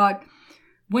 Yeah. But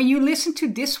when you listen to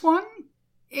this one,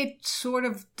 it sort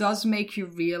of does make you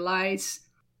realize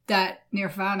that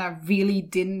Nirvana really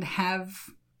didn't have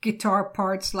guitar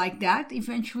parts like that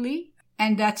eventually.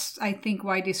 And that's, I think,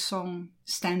 why this song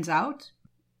stands out.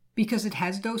 Because it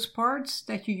has those parts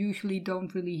that you usually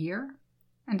don't really hear.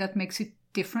 And that makes it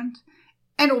different.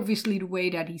 And obviously the way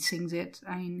that he sings it.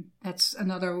 I mean, that's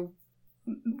another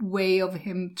way of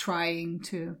him trying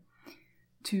to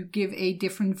give a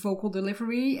different vocal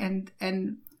delivery. And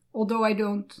although I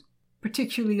don't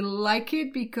particularly like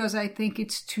it because I think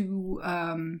it's too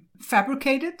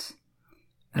fabricated,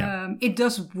 it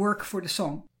does work for the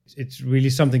song. It's really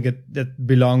something that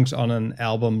belongs on an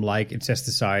album like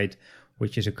Incesticide,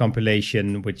 which is a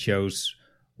compilation which shows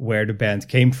where the band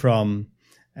came from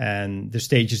and the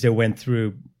stages they went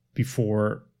through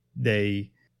before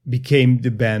they became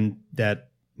the band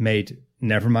that made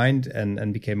Nevermind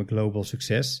and became a global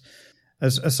success.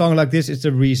 As a song like this is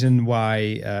the reason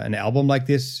why an album like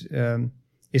this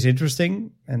is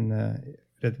interesting and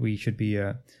that we should be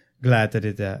glad that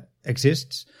it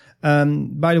exists.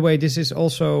 By the way, this is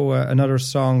also another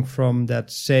song from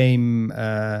that same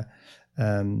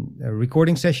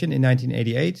recording session in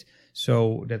 1988.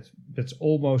 So that's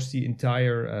almost the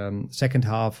entire second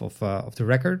half of the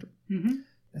record.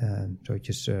 Mm-hmm. So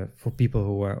just for people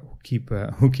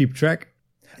who keep track.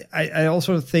 I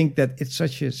also think that it's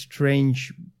such a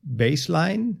strange bass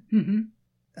line. Mm-hmm.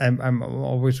 I'm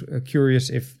always curious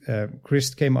if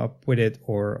Chris came up with it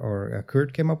or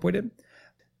Kurt came up with it.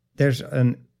 There's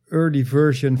an early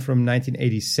version from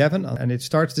 1987, and it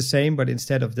starts the same, but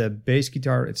instead of the bass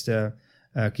guitar, it's the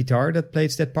guitar that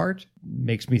plays that part.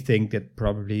 Makes me think that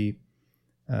probably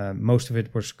most of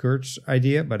it was Kurt's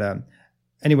idea, but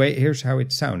anyway, here's how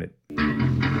it sounded.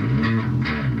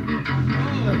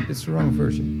 Oh, it's the wrong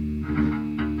version.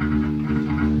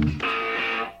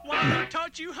 Why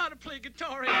taught you how to play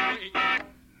guitar anyway?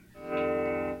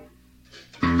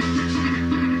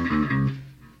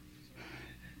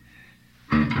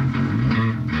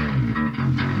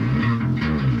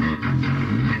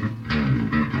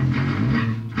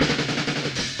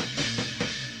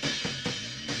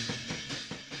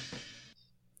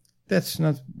 That's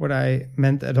not what I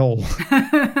meant at all.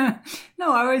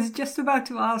 No, I was just about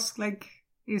to ask, like,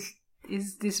 is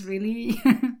this really?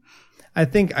 I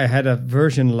think I had a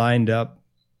version lined up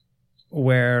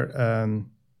where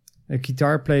a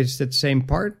guitar plays that same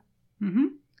part, mm-hmm.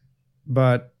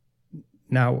 but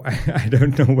now I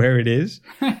don't know where it is.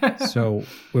 So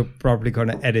we're probably going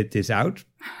to edit this out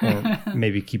or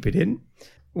maybe keep it in.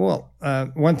 Well,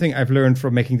 one thing I've learned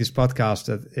from making this podcast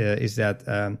is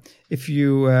that if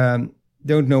you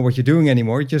don't know what you're doing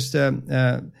anymore, just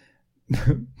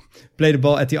play the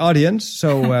ball at the audience.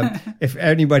 So if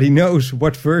anybody knows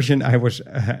what version I was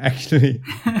actually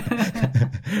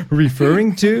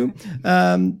referring to,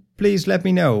 please let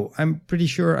me know. I'm pretty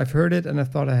sure I've heard it and I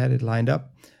thought I had it lined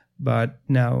up, but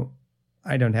now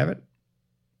I don't have it.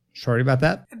 Sorry about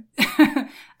that.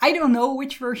 I don't know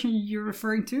which version you're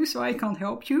referring to, so I can't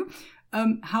help you.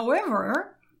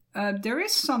 However, there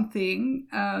is something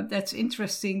that's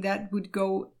interesting that would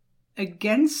go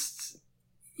against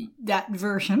that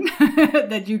version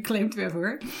that you claim to have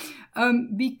heard.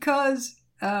 Because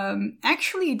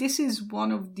actually this is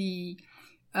one of the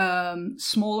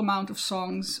small amount of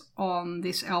songs on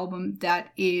this album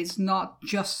that is not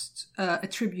just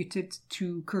attributed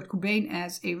to Kurt Cobain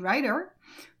as a writer,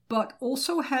 but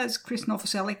also has Chris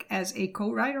Novoselic as a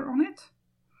co-writer on it.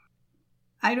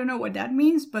 I don't know what that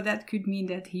means, but that could mean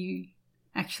that he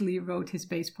actually wrote his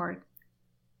bass part.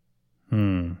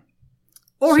 Or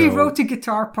he wrote the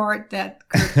guitar part that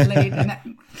Kurt played,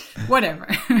 and whatever.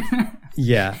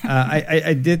 Yeah,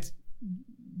 I did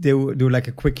do like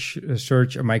a quick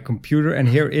search on my computer, and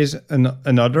here is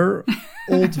another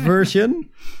old version.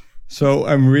 So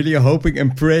I'm really hoping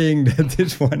and praying that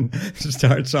this one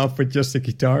starts off with just a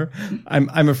guitar.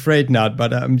 I'm afraid not,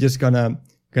 but I'm just gonna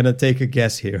take a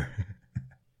guess here.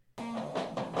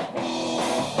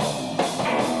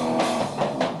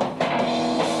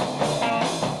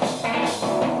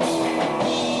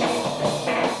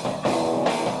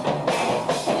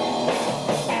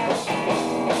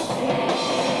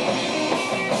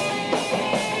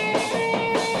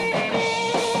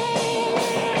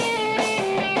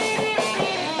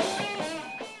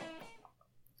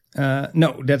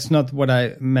 No, that's not what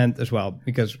I meant as well,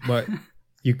 because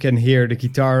you can hear the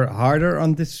guitar harder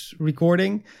on this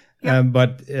recording, yep.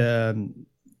 But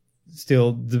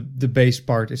still the bass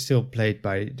part is still played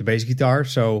by the bass guitar,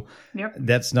 so yep.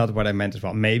 That's not what I meant as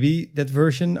well. Maybe that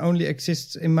version only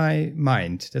exists in my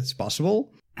mind. That's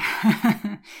possible.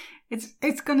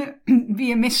 It's gonna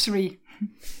be a mystery.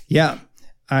 Yeah,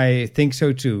 I think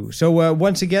so too. So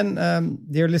once again,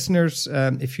 dear listeners,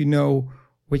 if you know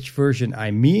which version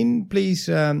I mean, please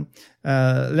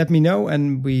let me know,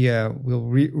 and we will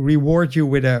reward you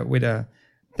with a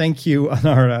thank you on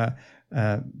our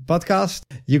podcast.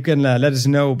 You can let us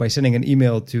know by sending an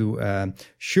email to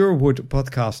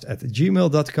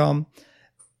sherwoodpodcast@gmail.com,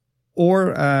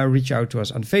 or reach out to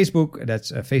us on Facebook.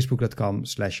 That's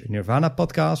facebook.com/Nirvana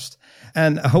podcast.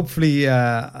 And hopefully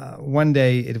one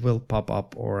day it will pop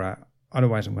up, or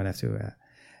otherwise I'm going to have to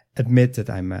admit that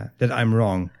I'm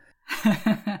wrong.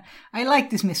 I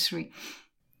like this mystery.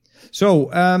 So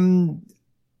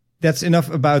that's enough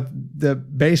about the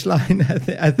bass line,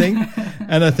 I think.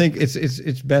 And I think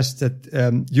it's best that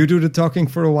you do the talking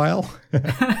for a while.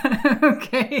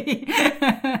 Okay.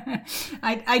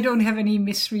 I don't have any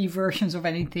mystery versions of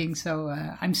anything, so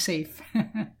I'm safe.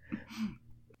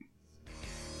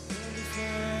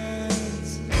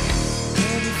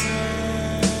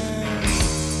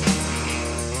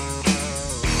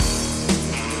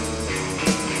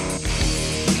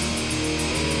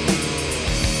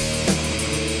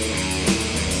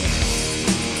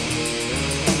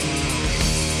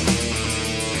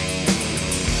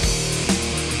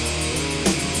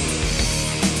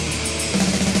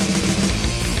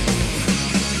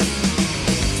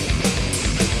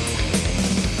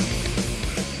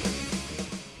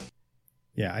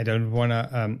 Yeah, I don't want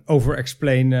to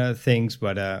over-explain things,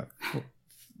 but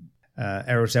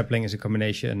Aero Zeppelin is a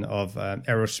combination of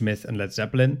Aerosmith and Led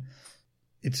Zeppelin.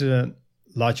 It's a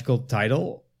logical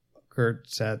title. Kurt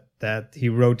said that he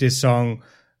wrote this song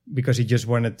because he just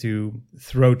wanted to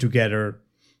throw together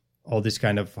all this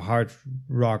kind of hard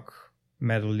rock,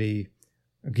 metal-y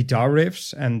guitar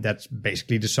riffs, and that's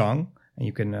basically the song. And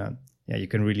you can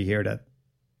really hear that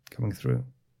coming through.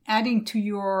 Adding to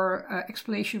your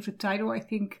explanation of the title, I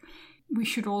think we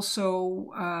should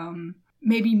also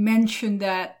maybe mention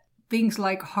that things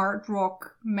like hard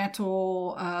rock,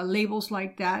 metal, labels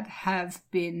like that have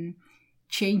been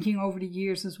changing over the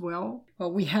years as well.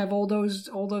 Well, we have all those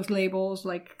labels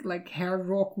like hard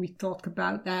rock. We talked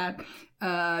about that.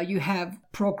 You have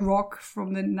prog rock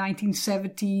from the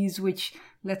 1970s, which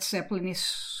Led Zeppelin is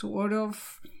sort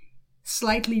of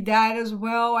slightly that as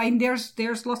well. I mean,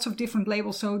 there's lots of different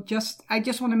labels. So I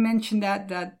just want to mention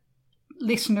that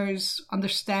listeners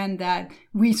understand that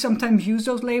we sometimes use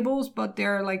those labels, but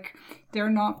they're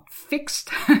not fixed.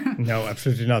 No,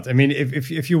 absolutely not. I mean,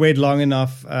 if you wait long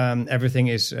enough, everything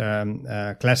is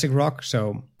classic rock.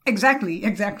 So exactly.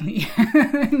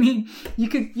 I mean,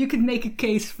 you could make a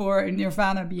case for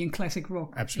Nirvana being classic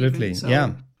rock. Absolutely, even,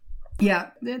 so.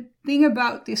 Yeah. The thing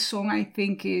about this song, I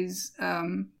think, is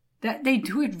that they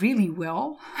do it really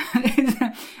well.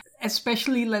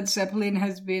 Especially Led Zeppelin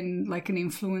has been like an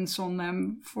influence on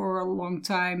them for a long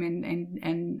time,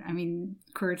 and I mean,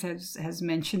 Kurt has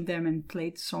mentioned them and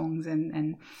played songs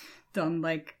and done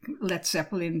like Led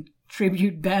Zeppelin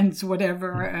tribute bands,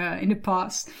 whatever, in the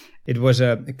past. It was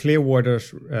a Clearwater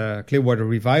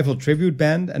Revival tribute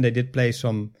band, and they did play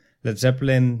some Led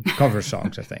Zeppelin cover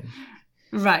songs, I think.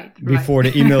 Right. Before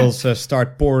the emails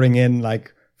start pouring in,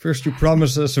 like, first you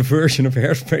promised us a version of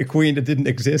Hairspray Queen that didn't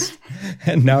exist,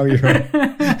 and now you're...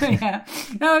 Yeah.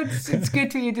 No, it's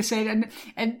good for you to say that.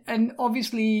 And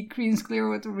obviously Creedence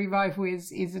Clearwater Revival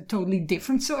is a totally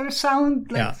different sort of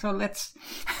sound. So let's...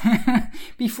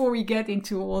 before we get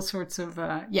into all sorts of...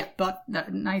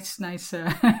 nice...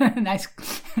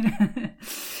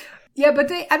 Yeah, but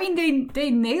they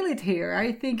nail it here.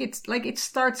 I think it's like it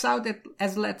starts out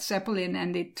as Led Zeppelin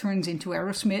and it turns into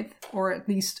Aerosmith, or at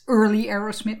least early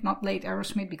Aerosmith, not late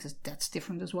Aerosmith, because that's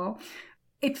different as well.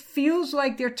 It feels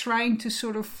like they're trying to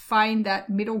sort of find that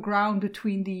middle ground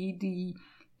between the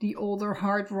older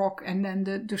hard rock and then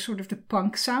the sort of the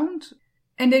punk sound.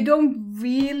 And they don't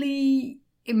really,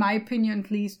 in my opinion at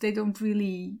least, they don't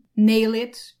really nail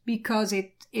it because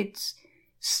it's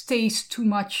stays too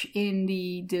much in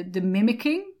the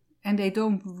mimicking, and they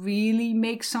don't really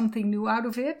make something new out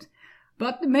of it.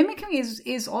 But the mimicking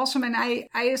is awesome, and I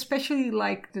especially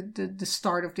like the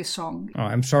start of this song. Oh,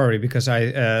 I'm sorry, because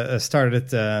I started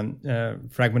the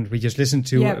fragment we just listened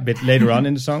to a bit later on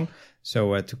in the song.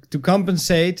 So to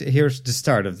compensate, here's the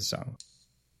start of the song.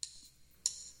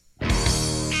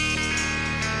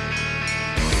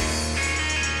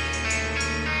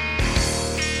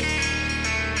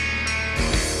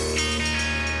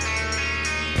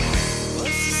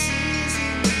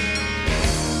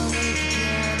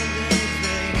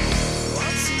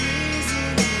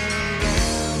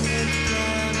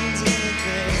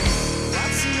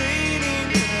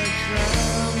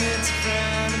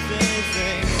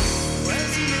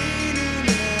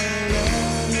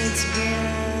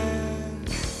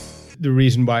 The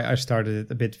reason why I started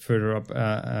it a bit further up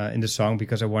in the song,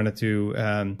 because I wanted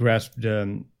to grasp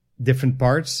the different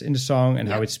parts in the song and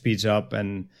how it speeds up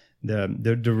and the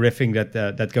riffing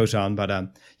that goes on. But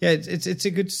it's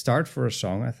a good start for a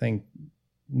song. I think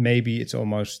maybe it's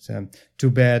almost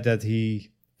too bad that he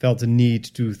felt the need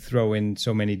to throw in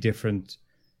so many different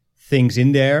things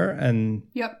in there and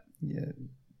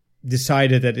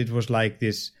decided that it was like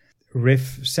this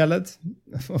riff salad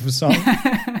of a song.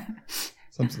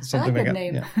 Something like that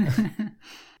name. Yeah.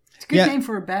 It's a good name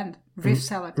for a band. Riff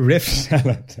Salad. Riff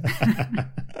Salad.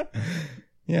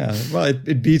 Yeah. Well,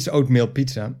 it beats oatmeal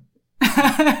pizza.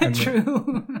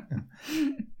 True.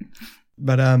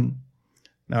 But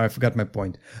now I forgot my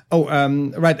point. Oh,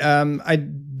 right. I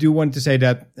do want to say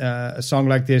that a song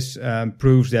like this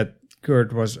proves that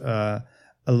Kurt was a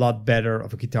lot better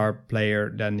of a guitar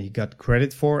player than he got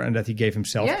credit for, and that he gave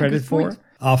himself credit for.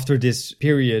 After this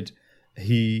period,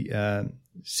 he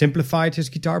simplified his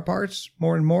guitar parts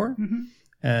more and more,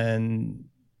 and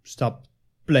stopped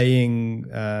playing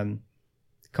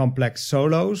complex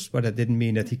solos, but that didn't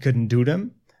mean that he couldn't do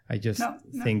them. I just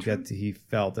think that he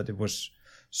felt that it was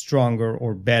stronger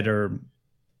or better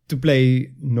to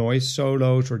play noise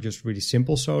solos or just really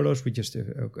simple solos with just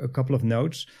a couple of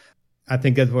notes. I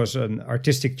think that was an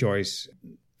artistic choice,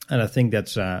 and I think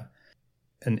that's an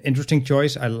interesting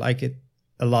choice. I like it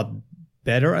a lot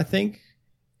better, I think.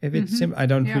 If it's simple, I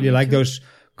don't really like those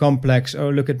complex. Oh,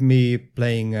 look at me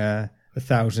playing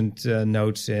 1,000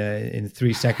 notes in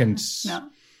 3 seconds. No.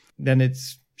 Then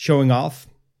it's showing off,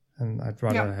 and I'd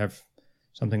rather have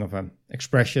something of an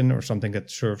expression or something that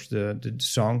serves the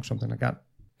song, something like that.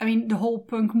 I mean, the whole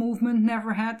punk movement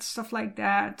never had stuff like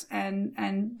that,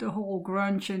 and the whole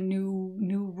grunge and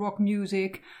new rock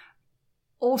music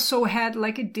also had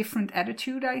like a different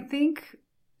attitude, I think.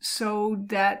 So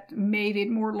that made it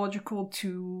more logical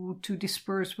to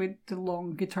disperse with the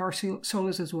long guitar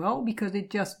solos as well, because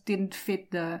it just didn't fit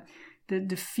the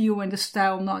feel and the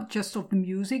style, not just of the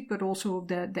music, but also of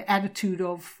the attitude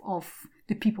of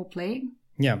the people playing.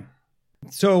 Yeah.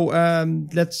 So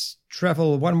let's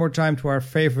travel one more time to our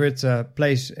favorite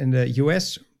place in the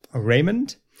US,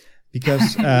 Raymond,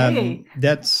 because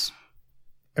that's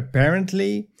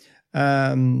apparently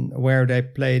where they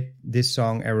played this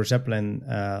song, Aero Zeppelin,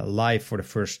 live for the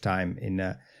first time in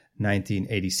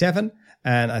 1987.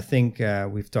 And I think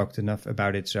we've talked enough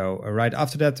about it. So right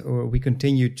after that, we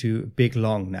continue to Big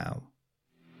Long Now.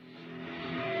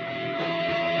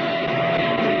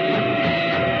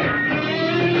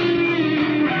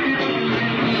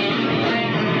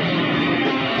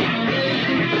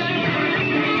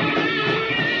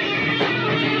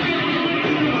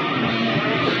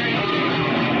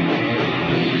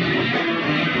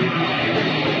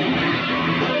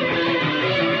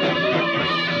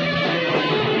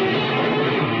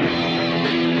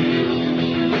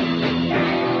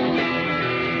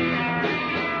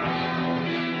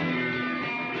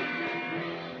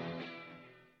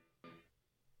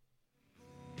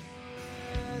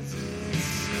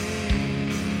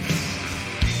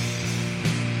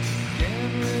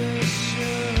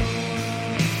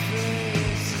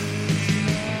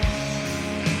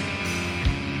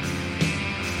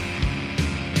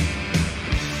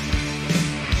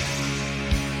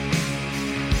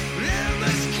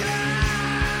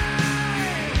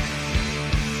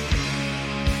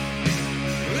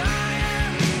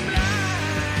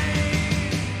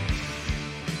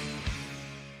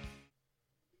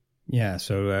 Yeah,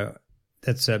 so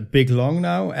that's a Big Long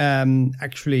Now.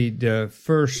 Actually, the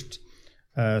first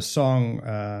song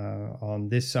on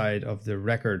this side of the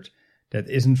record that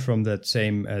isn't from that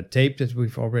same tape that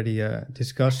we've already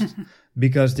discussed,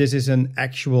 because this is an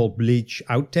actual Bleach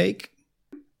outtake.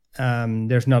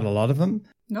 There's not a lot of them.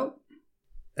 Nope.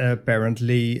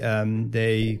 Apparently,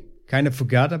 they kind of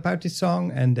forgot about this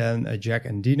song, and then Jack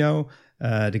Endino,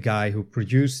 the guy who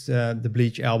produced the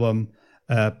Bleach album,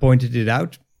 pointed it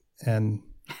out. And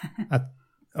I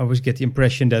always get the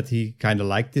impression that he kind of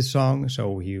liked this song,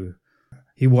 so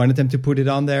he wanted them to put it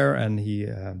on there, and he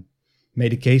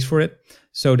made a case for it.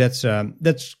 So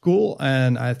that's cool,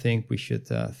 and I think we should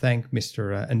thank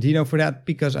Mr. Endino for that,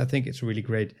 because I think it's a really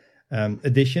great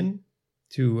addition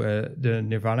to the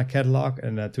Nirvana catalog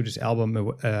and to this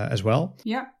album as well.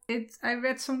 Yeah, I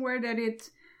read somewhere that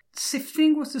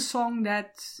Sifting was the song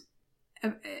that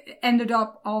ended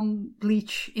up on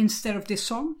Bleach instead of this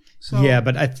song. So. Yeah,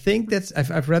 but I think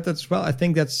I've read that as well. I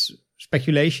think that's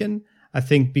speculation. I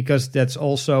think because that's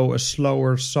also a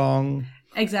slower song.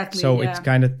 Exactly. So it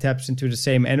kind of taps into the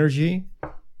same energy.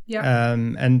 Yeah.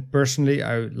 And personally,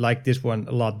 I like this one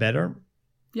a lot better.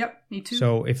 Yep, me too.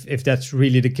 So if that's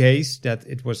really the case, that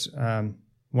it was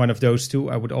one of those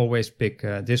two, I would always pick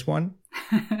this one.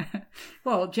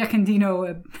 Well, Jack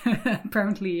Endino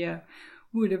apparently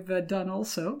would have done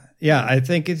also. Yeah, I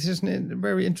think it's just a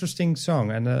very interesting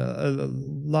song, and a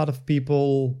lot of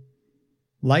people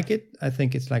like it. I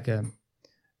think it's like a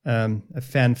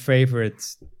fan favorite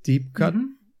deep cut. Mm-hmm.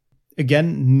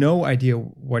 Again, no idea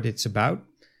what it's about.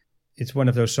 It's one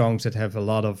of those songs that have a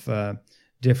lot of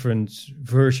different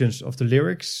versions of the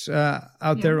lyrics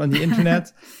out there on the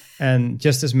internet, and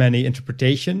just as many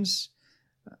interpretations.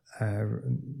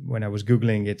 When I was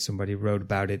Googling it, somebody wrote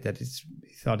about it that he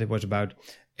thought it was about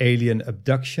alien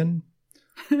abduction.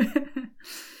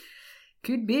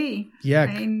 Could be. Yeah,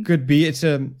 could be. It's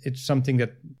something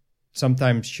that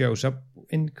sometimes shows up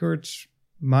in Kurt's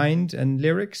mind and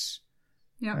lyrics.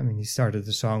 Yeah. I mean, he started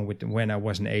the song with "When I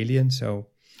Was an Alien," so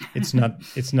it's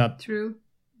not true.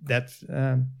 That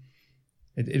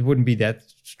it wouldn't be that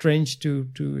strange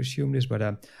to assume this, but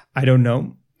I don't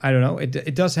know.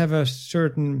 It does have a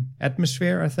certain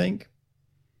atmosphere, I think.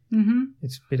 Mm-hmm.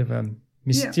 It's a bit of a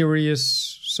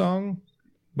mysterious song,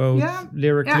 both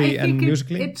lyrically and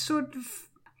musically. It's sort of,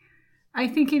 I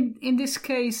think in this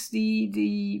case,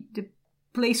 the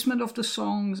placement of the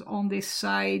songs on this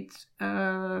side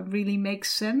really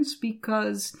makes sense,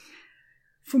 because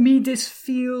For me, this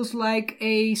feels like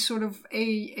a sort of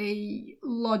a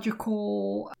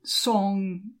logical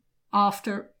song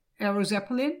after Aero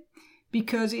Zeppelin,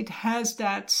 because it has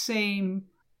that same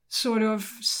sort of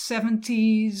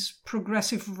 70s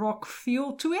progressive rock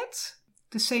feel to it.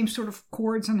 The same sort of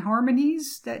chords and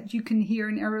harmonies that you can hear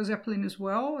in Aero Zeppelin as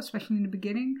well, especially in the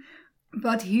beginning.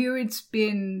 But here it's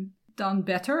been done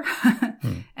better.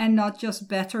 And not just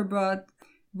better, but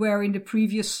where in the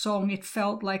previous song it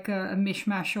felt like a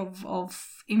mishmash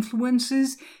of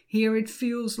influences, here it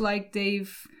feels like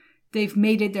they've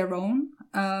made it their own.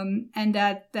 And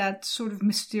that sort of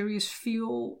mysterious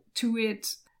feel to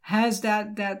it has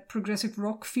that progressive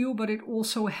rock feel, but it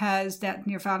also has that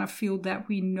Nirvana feel that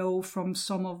we know from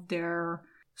some of their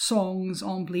songs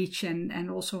on Bleach and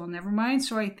also on Nevermind.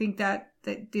 So I think that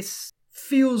this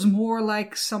feels more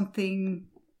like something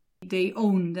they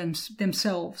own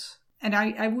themselves. And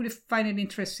I would have find it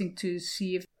interesting to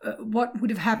see if what would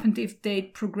have happened if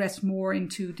they'd progressed more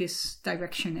into this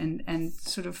direction and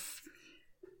sort of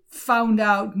found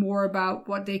out more about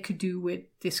what they could do with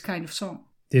this kind of song.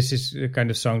 This is the kind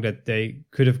of song that they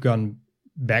could have gone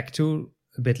back to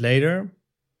a bit later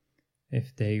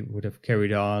if they would have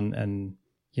carried on and,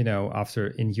 after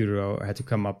In Utero had to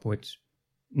come up with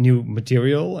new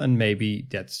material, and maybe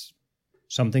that's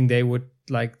something they would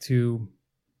like to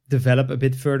develop a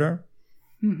bit further.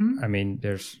 Mm-hmm. I mean,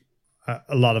 there's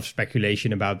a lot of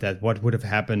speculation about that. What would have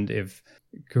happened if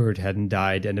Kurt hadn't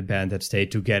died and the band had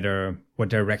stayed together? What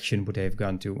direction would they have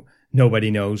gone to?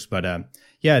 Nobody knows. But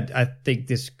I think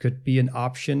this could be an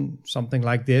option, something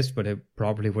like this, but it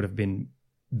probably would have been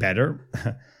better.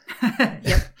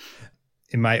 Yep.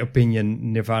 In my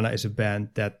opinion, Nirvana is a band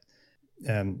that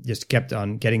just kept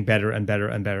on getting better and better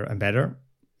and better and better,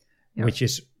 yep. Which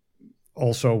is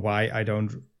also why I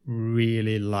don't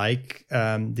really like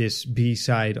this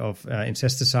B-side of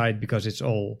Incesticide, because it's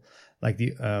all like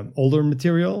the older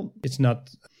material. It's not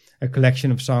a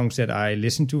collection of songs that I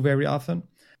listen to very often.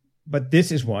 But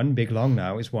this is one, Big Long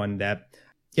Now, is one that,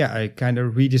 I kind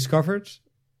of rediscovered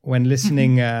when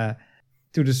listening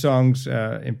to the songs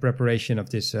in preparation of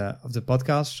this of the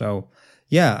podcast. So,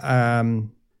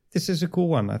 this is a cool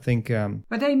one, I think.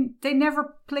 But they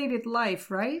never played it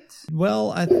live, right?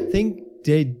 Well, I think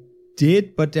they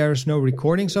did, but there's no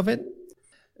recordings of it.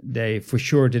 They for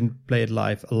sure didn't play it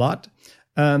live a lot.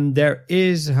 There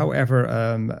is, however,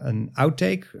 an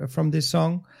outtake from this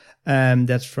song.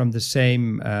 That's from the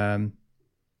same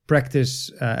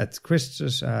practice at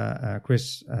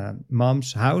Chris'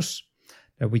 mom's house.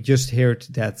 We just heard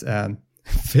that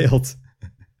failed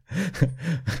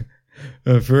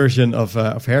version of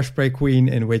Hairspray Queen,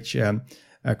 in which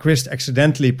Chris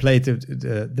accidentally played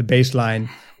the bass line.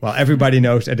 Well, everybody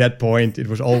knows at that point it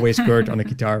was always Kurt on a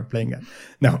guitar playing that.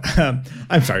 No,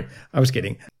 I'm sorry. I was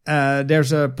kidding.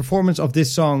 There's a performance of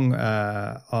this song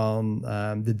on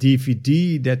the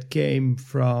DVD that came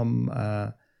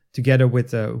from together with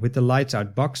the Lights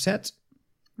Out box set.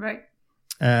 Right.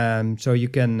 So you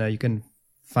can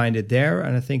find it there,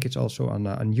 and I think it's also on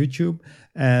YouTube.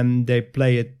 And they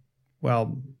play it.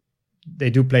 Well, they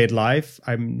do play it live.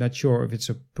 I'm not sure if it's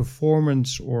a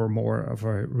performance or more of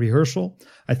a rehearsal.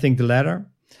 I think the latter.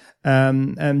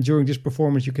 And during this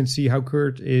performance, you can see how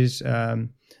Kurt is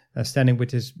standing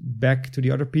with his back to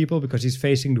the other people because he's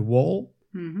facing the wall.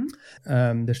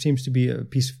 Mm-hmm. There seems to be a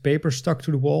piece of paper stuck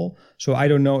to the wall. So I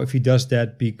don't know if he does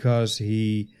that because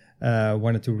he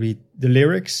wanted to read the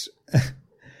lyrics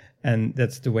and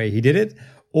that's the way he did it,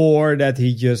 or that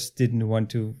he just didn't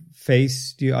want to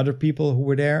face the other people who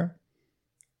were there.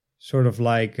 Sort of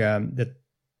like that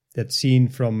scene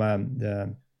from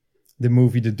the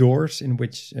movie The Doors, in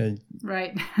which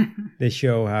right. they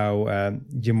show how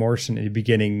Jim Morrison in the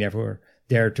beginning never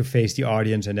dared to face the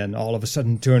audience, and then all of a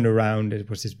sudden turned around. It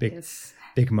was this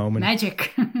big moment.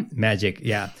 Magic,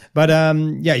 yeah. But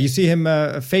you see him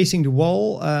facing the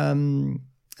wall,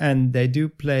 and they do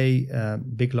play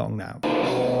Big Long Now.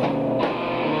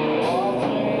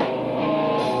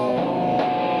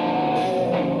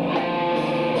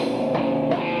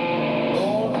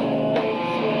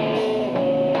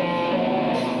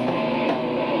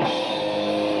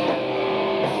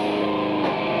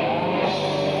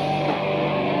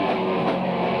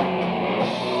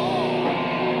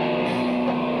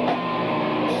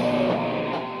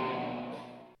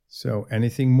 So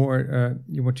anything more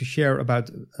you want to share about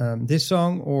this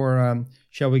song, or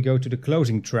shall we go to the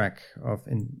closing track of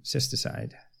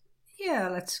Incesticide? Yeah,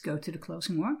 let's go to the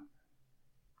closing one.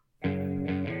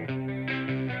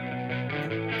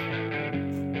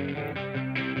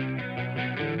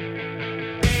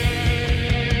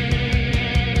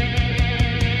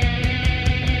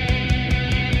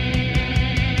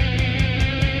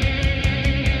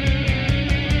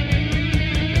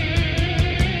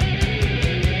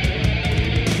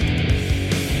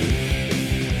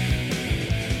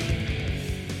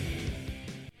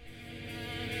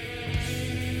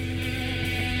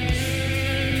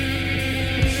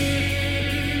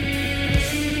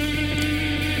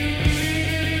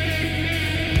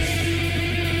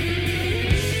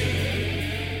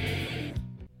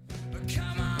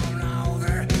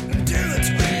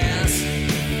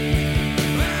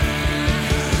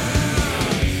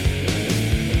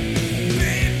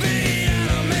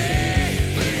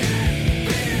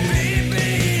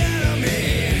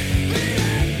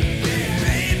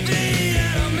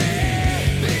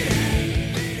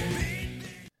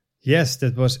 Yes,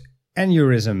 that was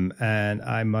Aneurysm, and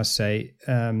I must say,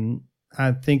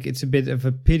 I think it's a bit of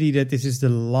a pity that this is the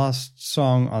last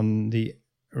song on the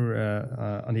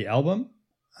album.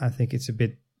 I think it's a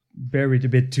bit buried a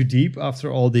bit too deep after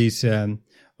all these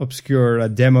obscure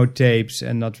demo tapes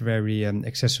and not very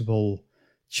accessible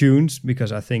tunes,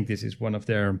 because I think this is one of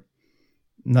their,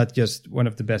 not just one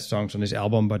of the best songs on this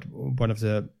album, but one of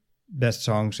the best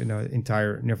songs in the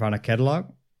entire Nirvana catalog.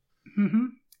 Mm-hmm.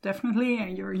 Definitely,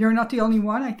 and you're not the only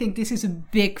one. I think this is a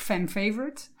big fan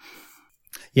favorite.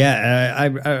 Yeah, I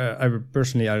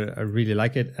personally I really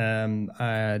like it.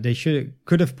 They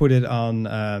could have put it on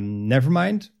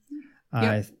Nevermind. Yep.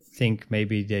 I think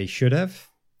maybe they should have,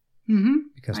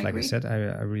 because like I said,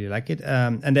 I really like it.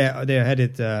 And they had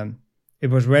it. It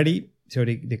was ready, so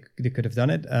they could have done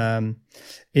it.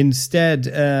 Instead,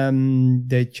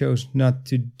 they chose not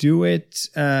to do it.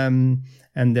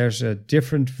 And there's a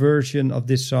different version of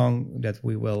this song that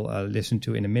we will listen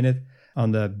to in a minute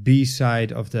on the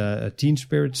B-side of the Teen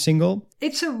Spirit single.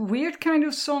 It's a weird kind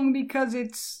of song because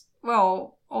it's,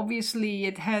 well, obviously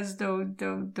it has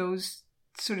those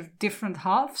sort of different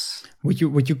halves. Would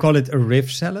you call it a riff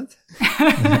salad?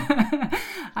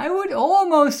 I would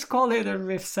almost call it a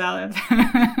riff salad.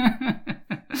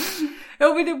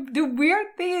 No, but the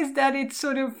weird thing is that it's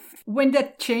sort of, when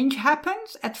that change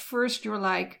happens, at first you're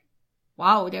like,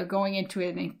 wow, they're going into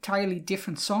an entirely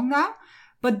different song now.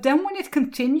 But then when it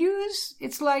continues,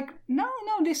 it's like, no,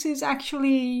 this is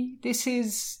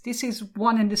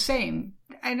one and the same.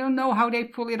 I don't know how they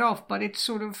pull it off, but it's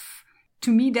sort of,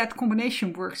 to me, that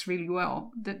combination works really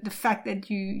well. The fact that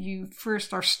you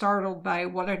first are startled by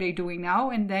what are they doing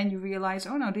now, and then you realize,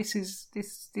 oh no, this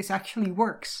actually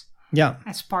works. Yeah,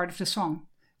 as part of the song.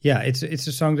 Yeah, it's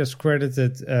a song that's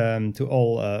credited to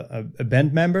all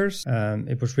band members.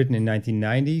 It was written in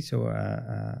 1990, so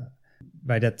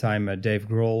by that time Dave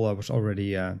Grohl was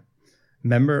already a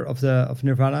member of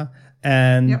Nirvana,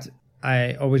 and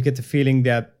I always get the feeling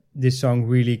that this song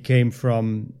really came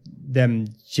from them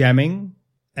jamming,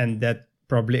 and that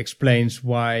probably explains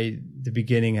why the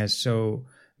beginning has so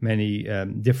many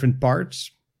different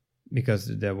parts, because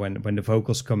when the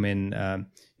vocals come in,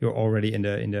 you're already in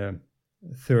the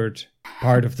third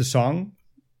part of the song,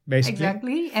 basically.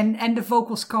 Exactly, and the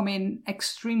vocals come in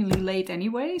extremely late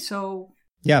anyway, so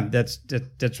yeah, that's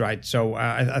right. So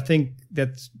I think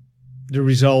that's the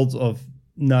result of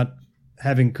not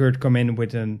having Kurt come in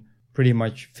with a pretty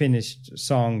much finished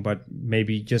song, but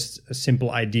maybe just a simple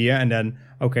idea, and then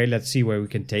okay, let's see where we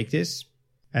can take this.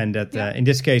 And that in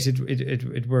this case,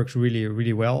 it works really,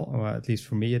 really well. Or at least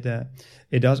for me, it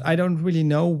does. I don't really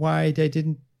know why they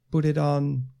didn't put it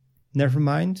on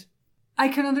Nevermind. I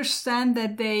can understand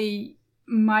that they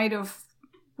might have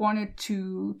wanted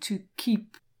to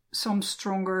keep some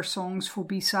stronger songs for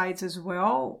B-sides as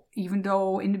well, even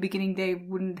though in the beginning they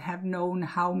wouldn't have known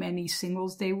how many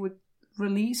singles they would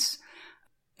release.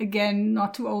 Again,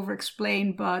 not to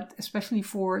over-explain, but especially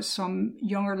for some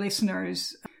younger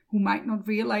listeners who might not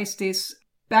realize this,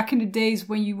 back in the days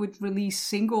when you would release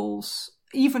singles,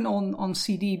 even on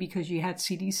CD, because you had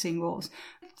CD singles,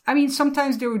 I mean,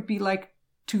 sometimes there would be like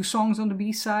 2 songs on the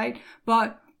B-side,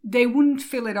 but they wouldn't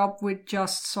fill it up with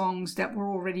just songs that were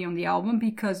already on the album,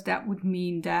 because that would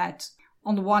mean that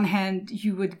on the one hand,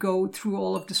 you would go through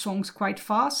all of the songs quite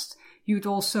fast. You'd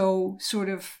also sort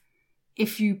of,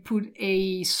 if you put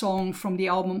a song from the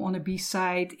album on a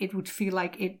B-side, it would feel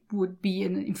like it would be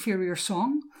an inferior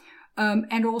song.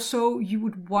 And also you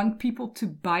would want people to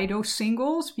buy those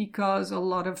singles, because a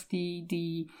lot of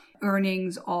the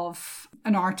earnings of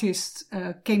an artist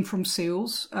came from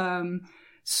sales.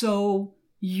 So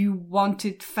you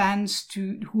wanted fans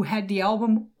who had the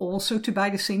album also to buy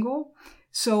the single.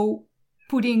 So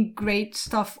putting great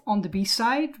stuff on the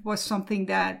B-side was something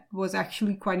that was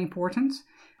actually quite important.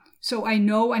 So I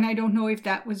know, and I don't know if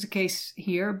that was the case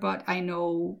here, but I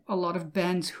know a lot of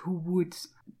bands who would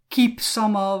keep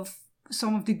some of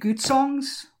the good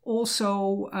songs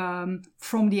also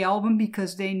from the album,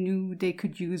 because they knew they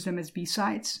could use them as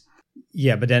B-sides.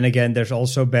 Yeah, but then again, there's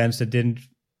also bands that didn't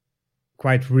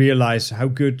quite realize how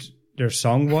good their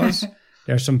song was.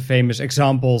 There's some famous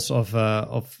examples of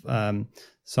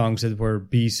songs that were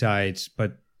B-sides,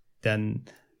 but then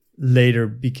later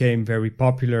became very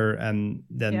popular, and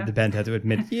then the band had to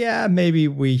admit, maybe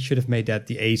we should have made that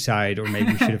the A-side, or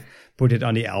maybe we should have put it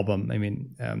on the album. I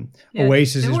mean,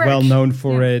 Oasis is well known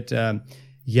for it.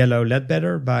 Yellow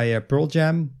Ledbetter by Pearl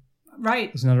Jam,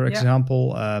 right, is another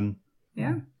example. I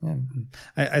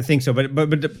think so, but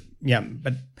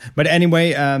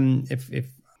anyway,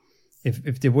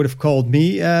 if they would have called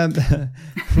me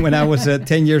when I was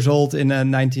 10 years old in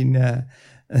 19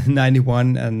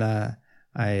 91, and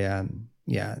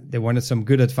they wanted some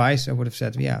good advice. I would have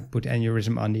said, put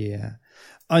Aneurysm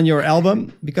on your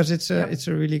album, because it's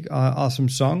a really awesome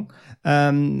song.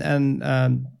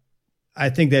 I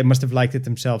think they must have liked it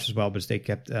themselves as well, but they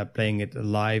kept playing it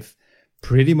live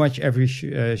pretty much every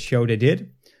show they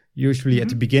did, usually at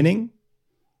the beginning,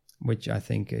 which I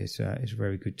think is a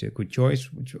very good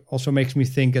choice, which also makes me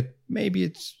think that maybe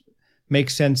it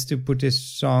makes sense to put this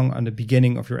song on the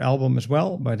beginning of your album as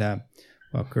well, but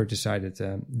Kurt decided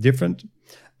different.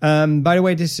 By the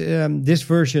way, this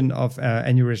version of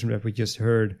Aneurysm that we just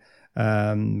heard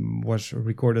was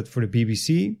recorded for the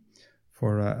BBC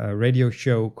for a radio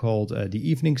show called The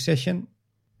Evening Session.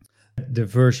 The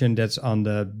version that's on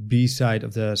the B-side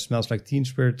of the Smells Like Teen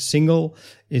Spirit single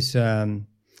is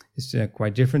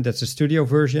quite different. That's a studio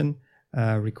version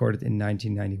recorded in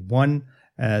 1991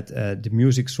 at the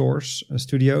Music Source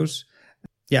Studios.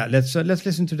 Yeah, let's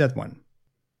listen to that one.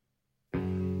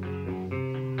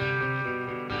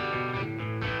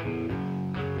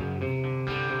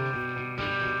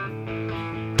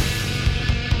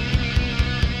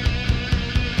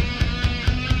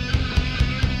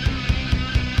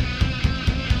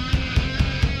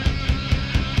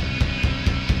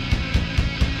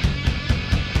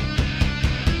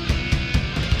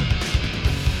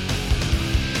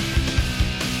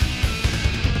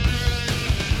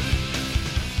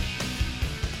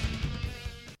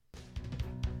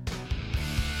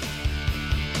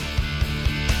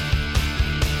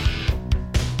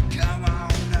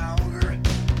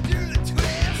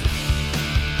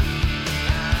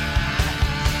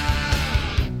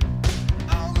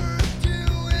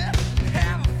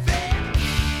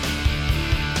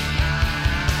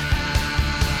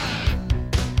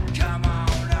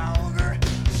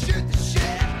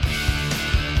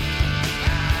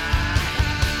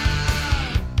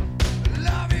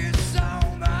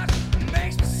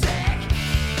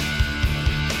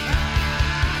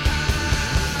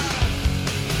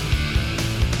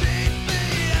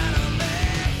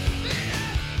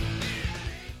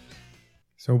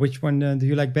 So which one do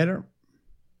you like better?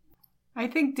 I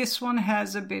think this one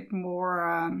has a bit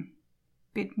more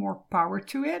power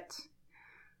to it,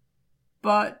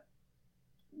 but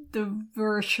the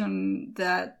version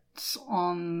that's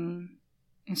on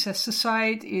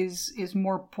Incesticide is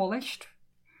more polished,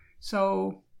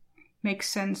 so makes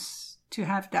sense to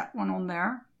have that one on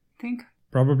there, I think.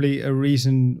 Probably a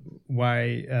reason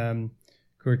why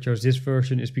Kurt chose this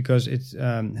version is because it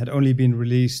had only been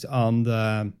released on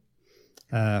the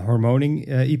Hormoning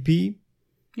EP.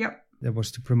 Yep. That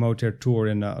was to promote their tour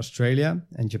in Australia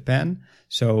and Japan.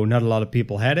 So not a lot of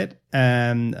people had it.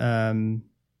 And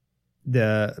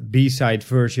the B-side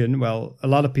version, well, a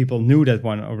lot of people knew that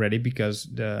one already because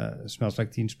the Smells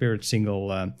Like Teen Spirit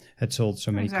single had sold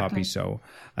so many copies. So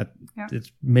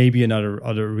it's maybe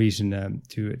another reason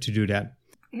to do that.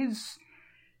 His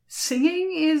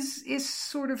singing is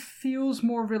sort of feels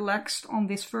more relaxed on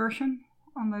this version,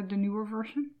 on the newer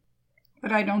version.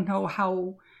 But I don't know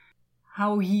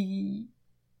how he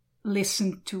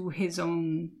listened to his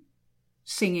own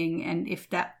singing and if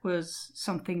that was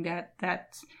something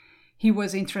that he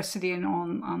was interested in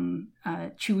on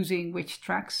choosing which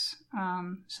tracks.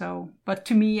 But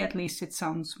to me, at least, it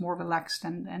sounds more relaxed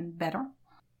and better.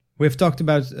 We've talked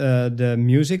about the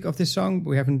music of this song.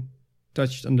 We haven't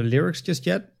touched on the lyrics just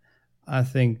yet. I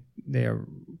think they are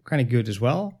kind of good as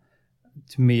well.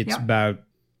 To me, it's about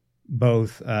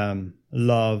both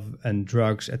love and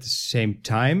drugs at the same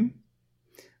time.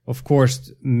 Of course,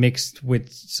 mixed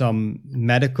with some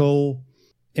medical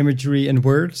imagery and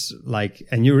words like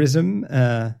aneurysm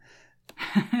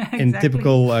in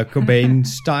typical Cobain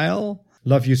style.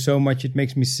 Love you so much it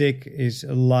makes me sick is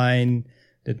a line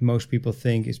that most people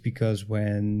think is because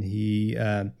when he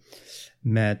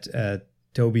met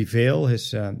Toby Vale,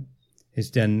 his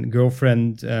then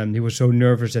girlfriend, he was so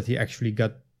nervous that he actually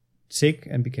got sick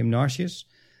and became nauseous.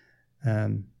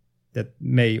 That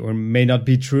may or may not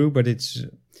be true, but it's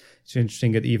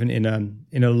interesting that even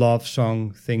in a love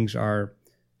song things are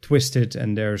twisted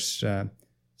and there's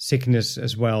sickness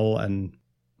as well, and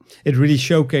it really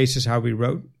showcases how we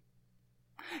wrote.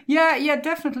 Yeah,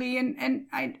 definitely, and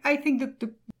I think that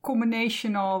the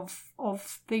combination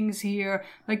of things here,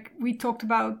 like we talked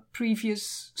about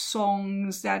previous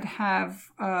songs that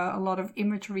have a lot of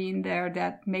imagery in there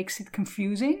that makes it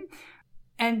confusing.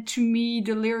 And to me,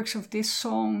 the lyrics of this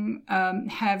song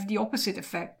have the opposite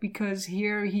effect, because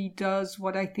here he does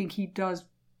what I think he does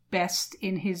best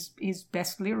in his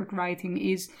best lyric writing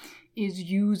is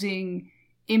using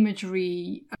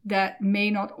imagery that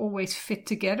may not always fit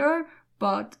together,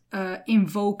 but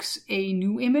invokes a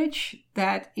new image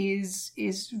that is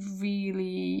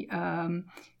really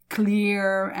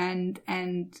clear and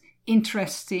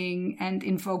interesting and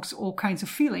invokes all kinds of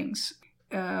feelings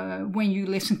when you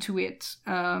listen to it.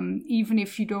 Even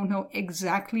if you don't know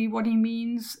exactly what he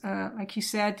means, like you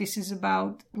said, this is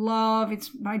about love. It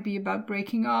might be about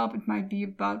breaking up. It might be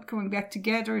about going back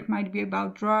together. It might be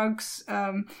about drugs.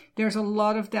 There's a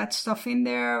lot of that stuff in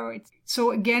there.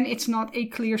 So again, it's not a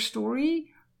clear story,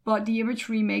 but the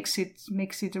imagery makes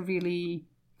it a really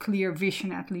clear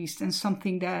vision, at least, and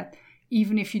something that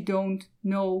even if you don't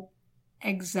know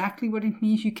exactly what it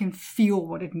means, you can feel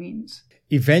what it means.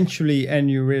 Eventually,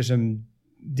 Aneurysm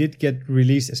did get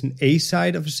released as an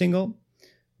A-side of a single,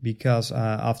 because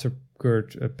after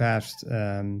Kurt passed,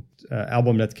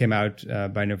 album that came out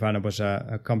by Nirvana was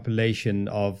a compilation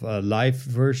of live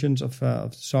versions of the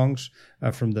songs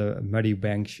from the Muddy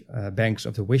Banks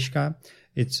of the Wishkah.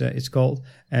 It's called,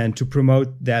 and to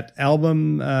promote that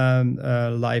album,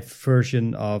 live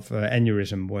version of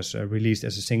Aneurysm was released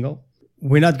as a single.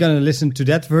 We're not going to listen to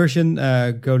that version.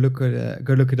 Go look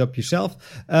it up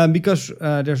yourself, because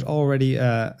there's already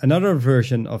another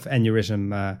version of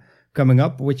Aneurysm coming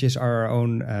up, which is our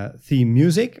own theme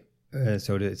music.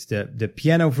 So it's the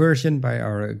piano version by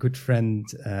our good friend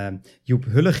Joep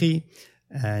Hullegie,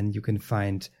 and you can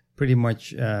find pretty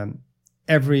much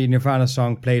every Nirvana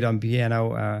song played on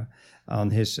piano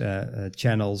on his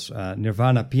channels,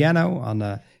 Nirvana Piano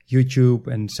on YouTube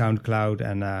and SoundCloud,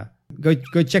 and go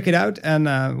check it out. And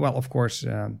well, of course,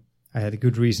 I had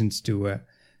good reasons to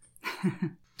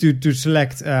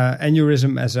select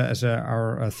Aneurysm as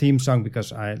our theme song,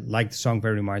 because I like the song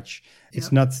very much.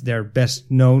 It's not their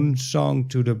best known song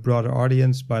to the broader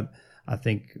audience, but I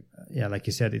think, yeah, like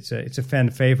you said, it's a fan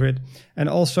favorite, and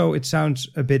also it sounds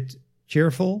a bit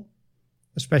cheerful,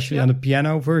 especially on the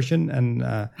piano version.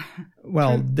 And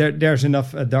well, there's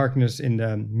enough darkness in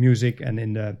the music and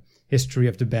in the history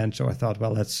of the band, so I thought,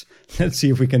 well, let's see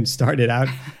if we can start it out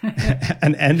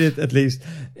and end it at least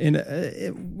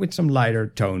with some lighter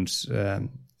tones.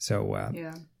 So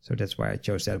that's why I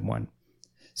chose that one.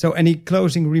 So, any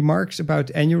closing remarks about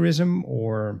Aneurysm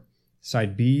or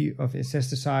side B of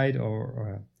Incesticide,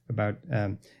 or about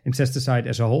Incesticide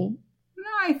as a whole?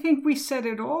 No, I think we said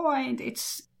it all. I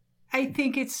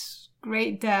think it's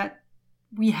great that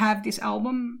we have this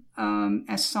album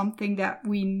as something that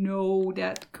we know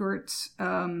that Kurt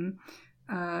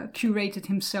curated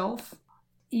himself,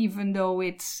 even though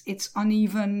it's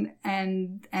uneven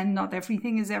and not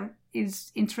everything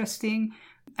is interesting.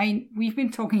 We've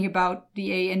been talking about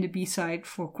the A and the B side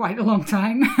for quite a long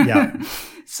time. Yeah.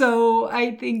 So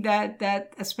I think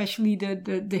that especially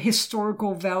the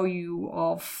historical value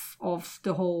of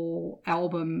the whole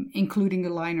album, including the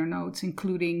liner notes,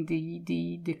 including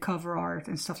the cover art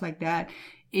and stuff like that,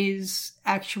 is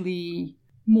actually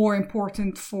more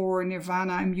important for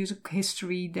Nirvana and music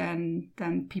history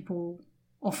than people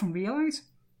often realize.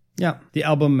 Yeah, the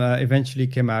album eventually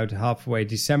came out halfway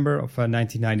December of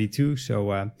 1992,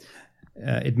 so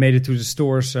it made it to the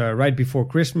stores right before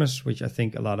Christmas, which I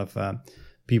think a lot of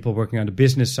people working on the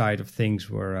business side of things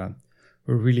were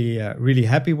really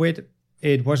happy with.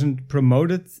 It wasn't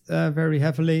promoted very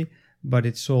heavily, but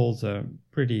it sold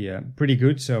pretty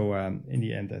good. So in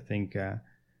the end, I think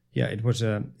it was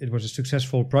a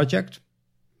successful project.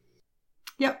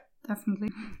 Yep. Definitely.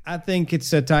 I think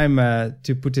it's time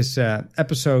to put this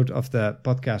episode of the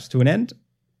podcast to an end.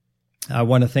 I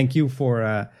want to thank you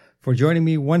for joining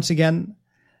me once again.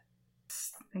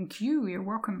 Thank you. You're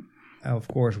welcome. Of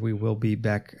course, we will be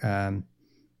back,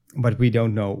 but we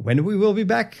don't know when we will be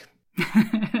back.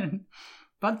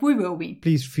 But we will be.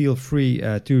 Please feel free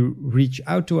to reach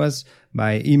out to us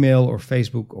by email or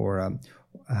Facebook or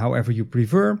however you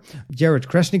prefer. Jared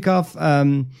Kresnikov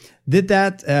did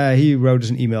that. He wrote us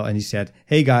an email and he said,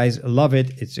 "Hey guys, love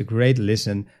it. It's a great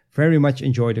listen. Very much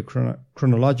enjoy the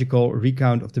chronological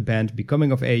recount of the band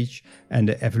becoming of age and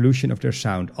the evolution of their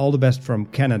sound. All the best from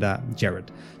Canada,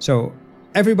 Jared." So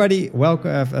everybody,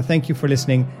 welcome. Thank you for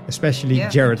listening, especially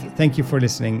Jared. Thank you for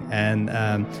listening and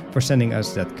for sending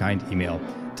us that kind email.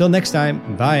 Till next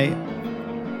time, bye.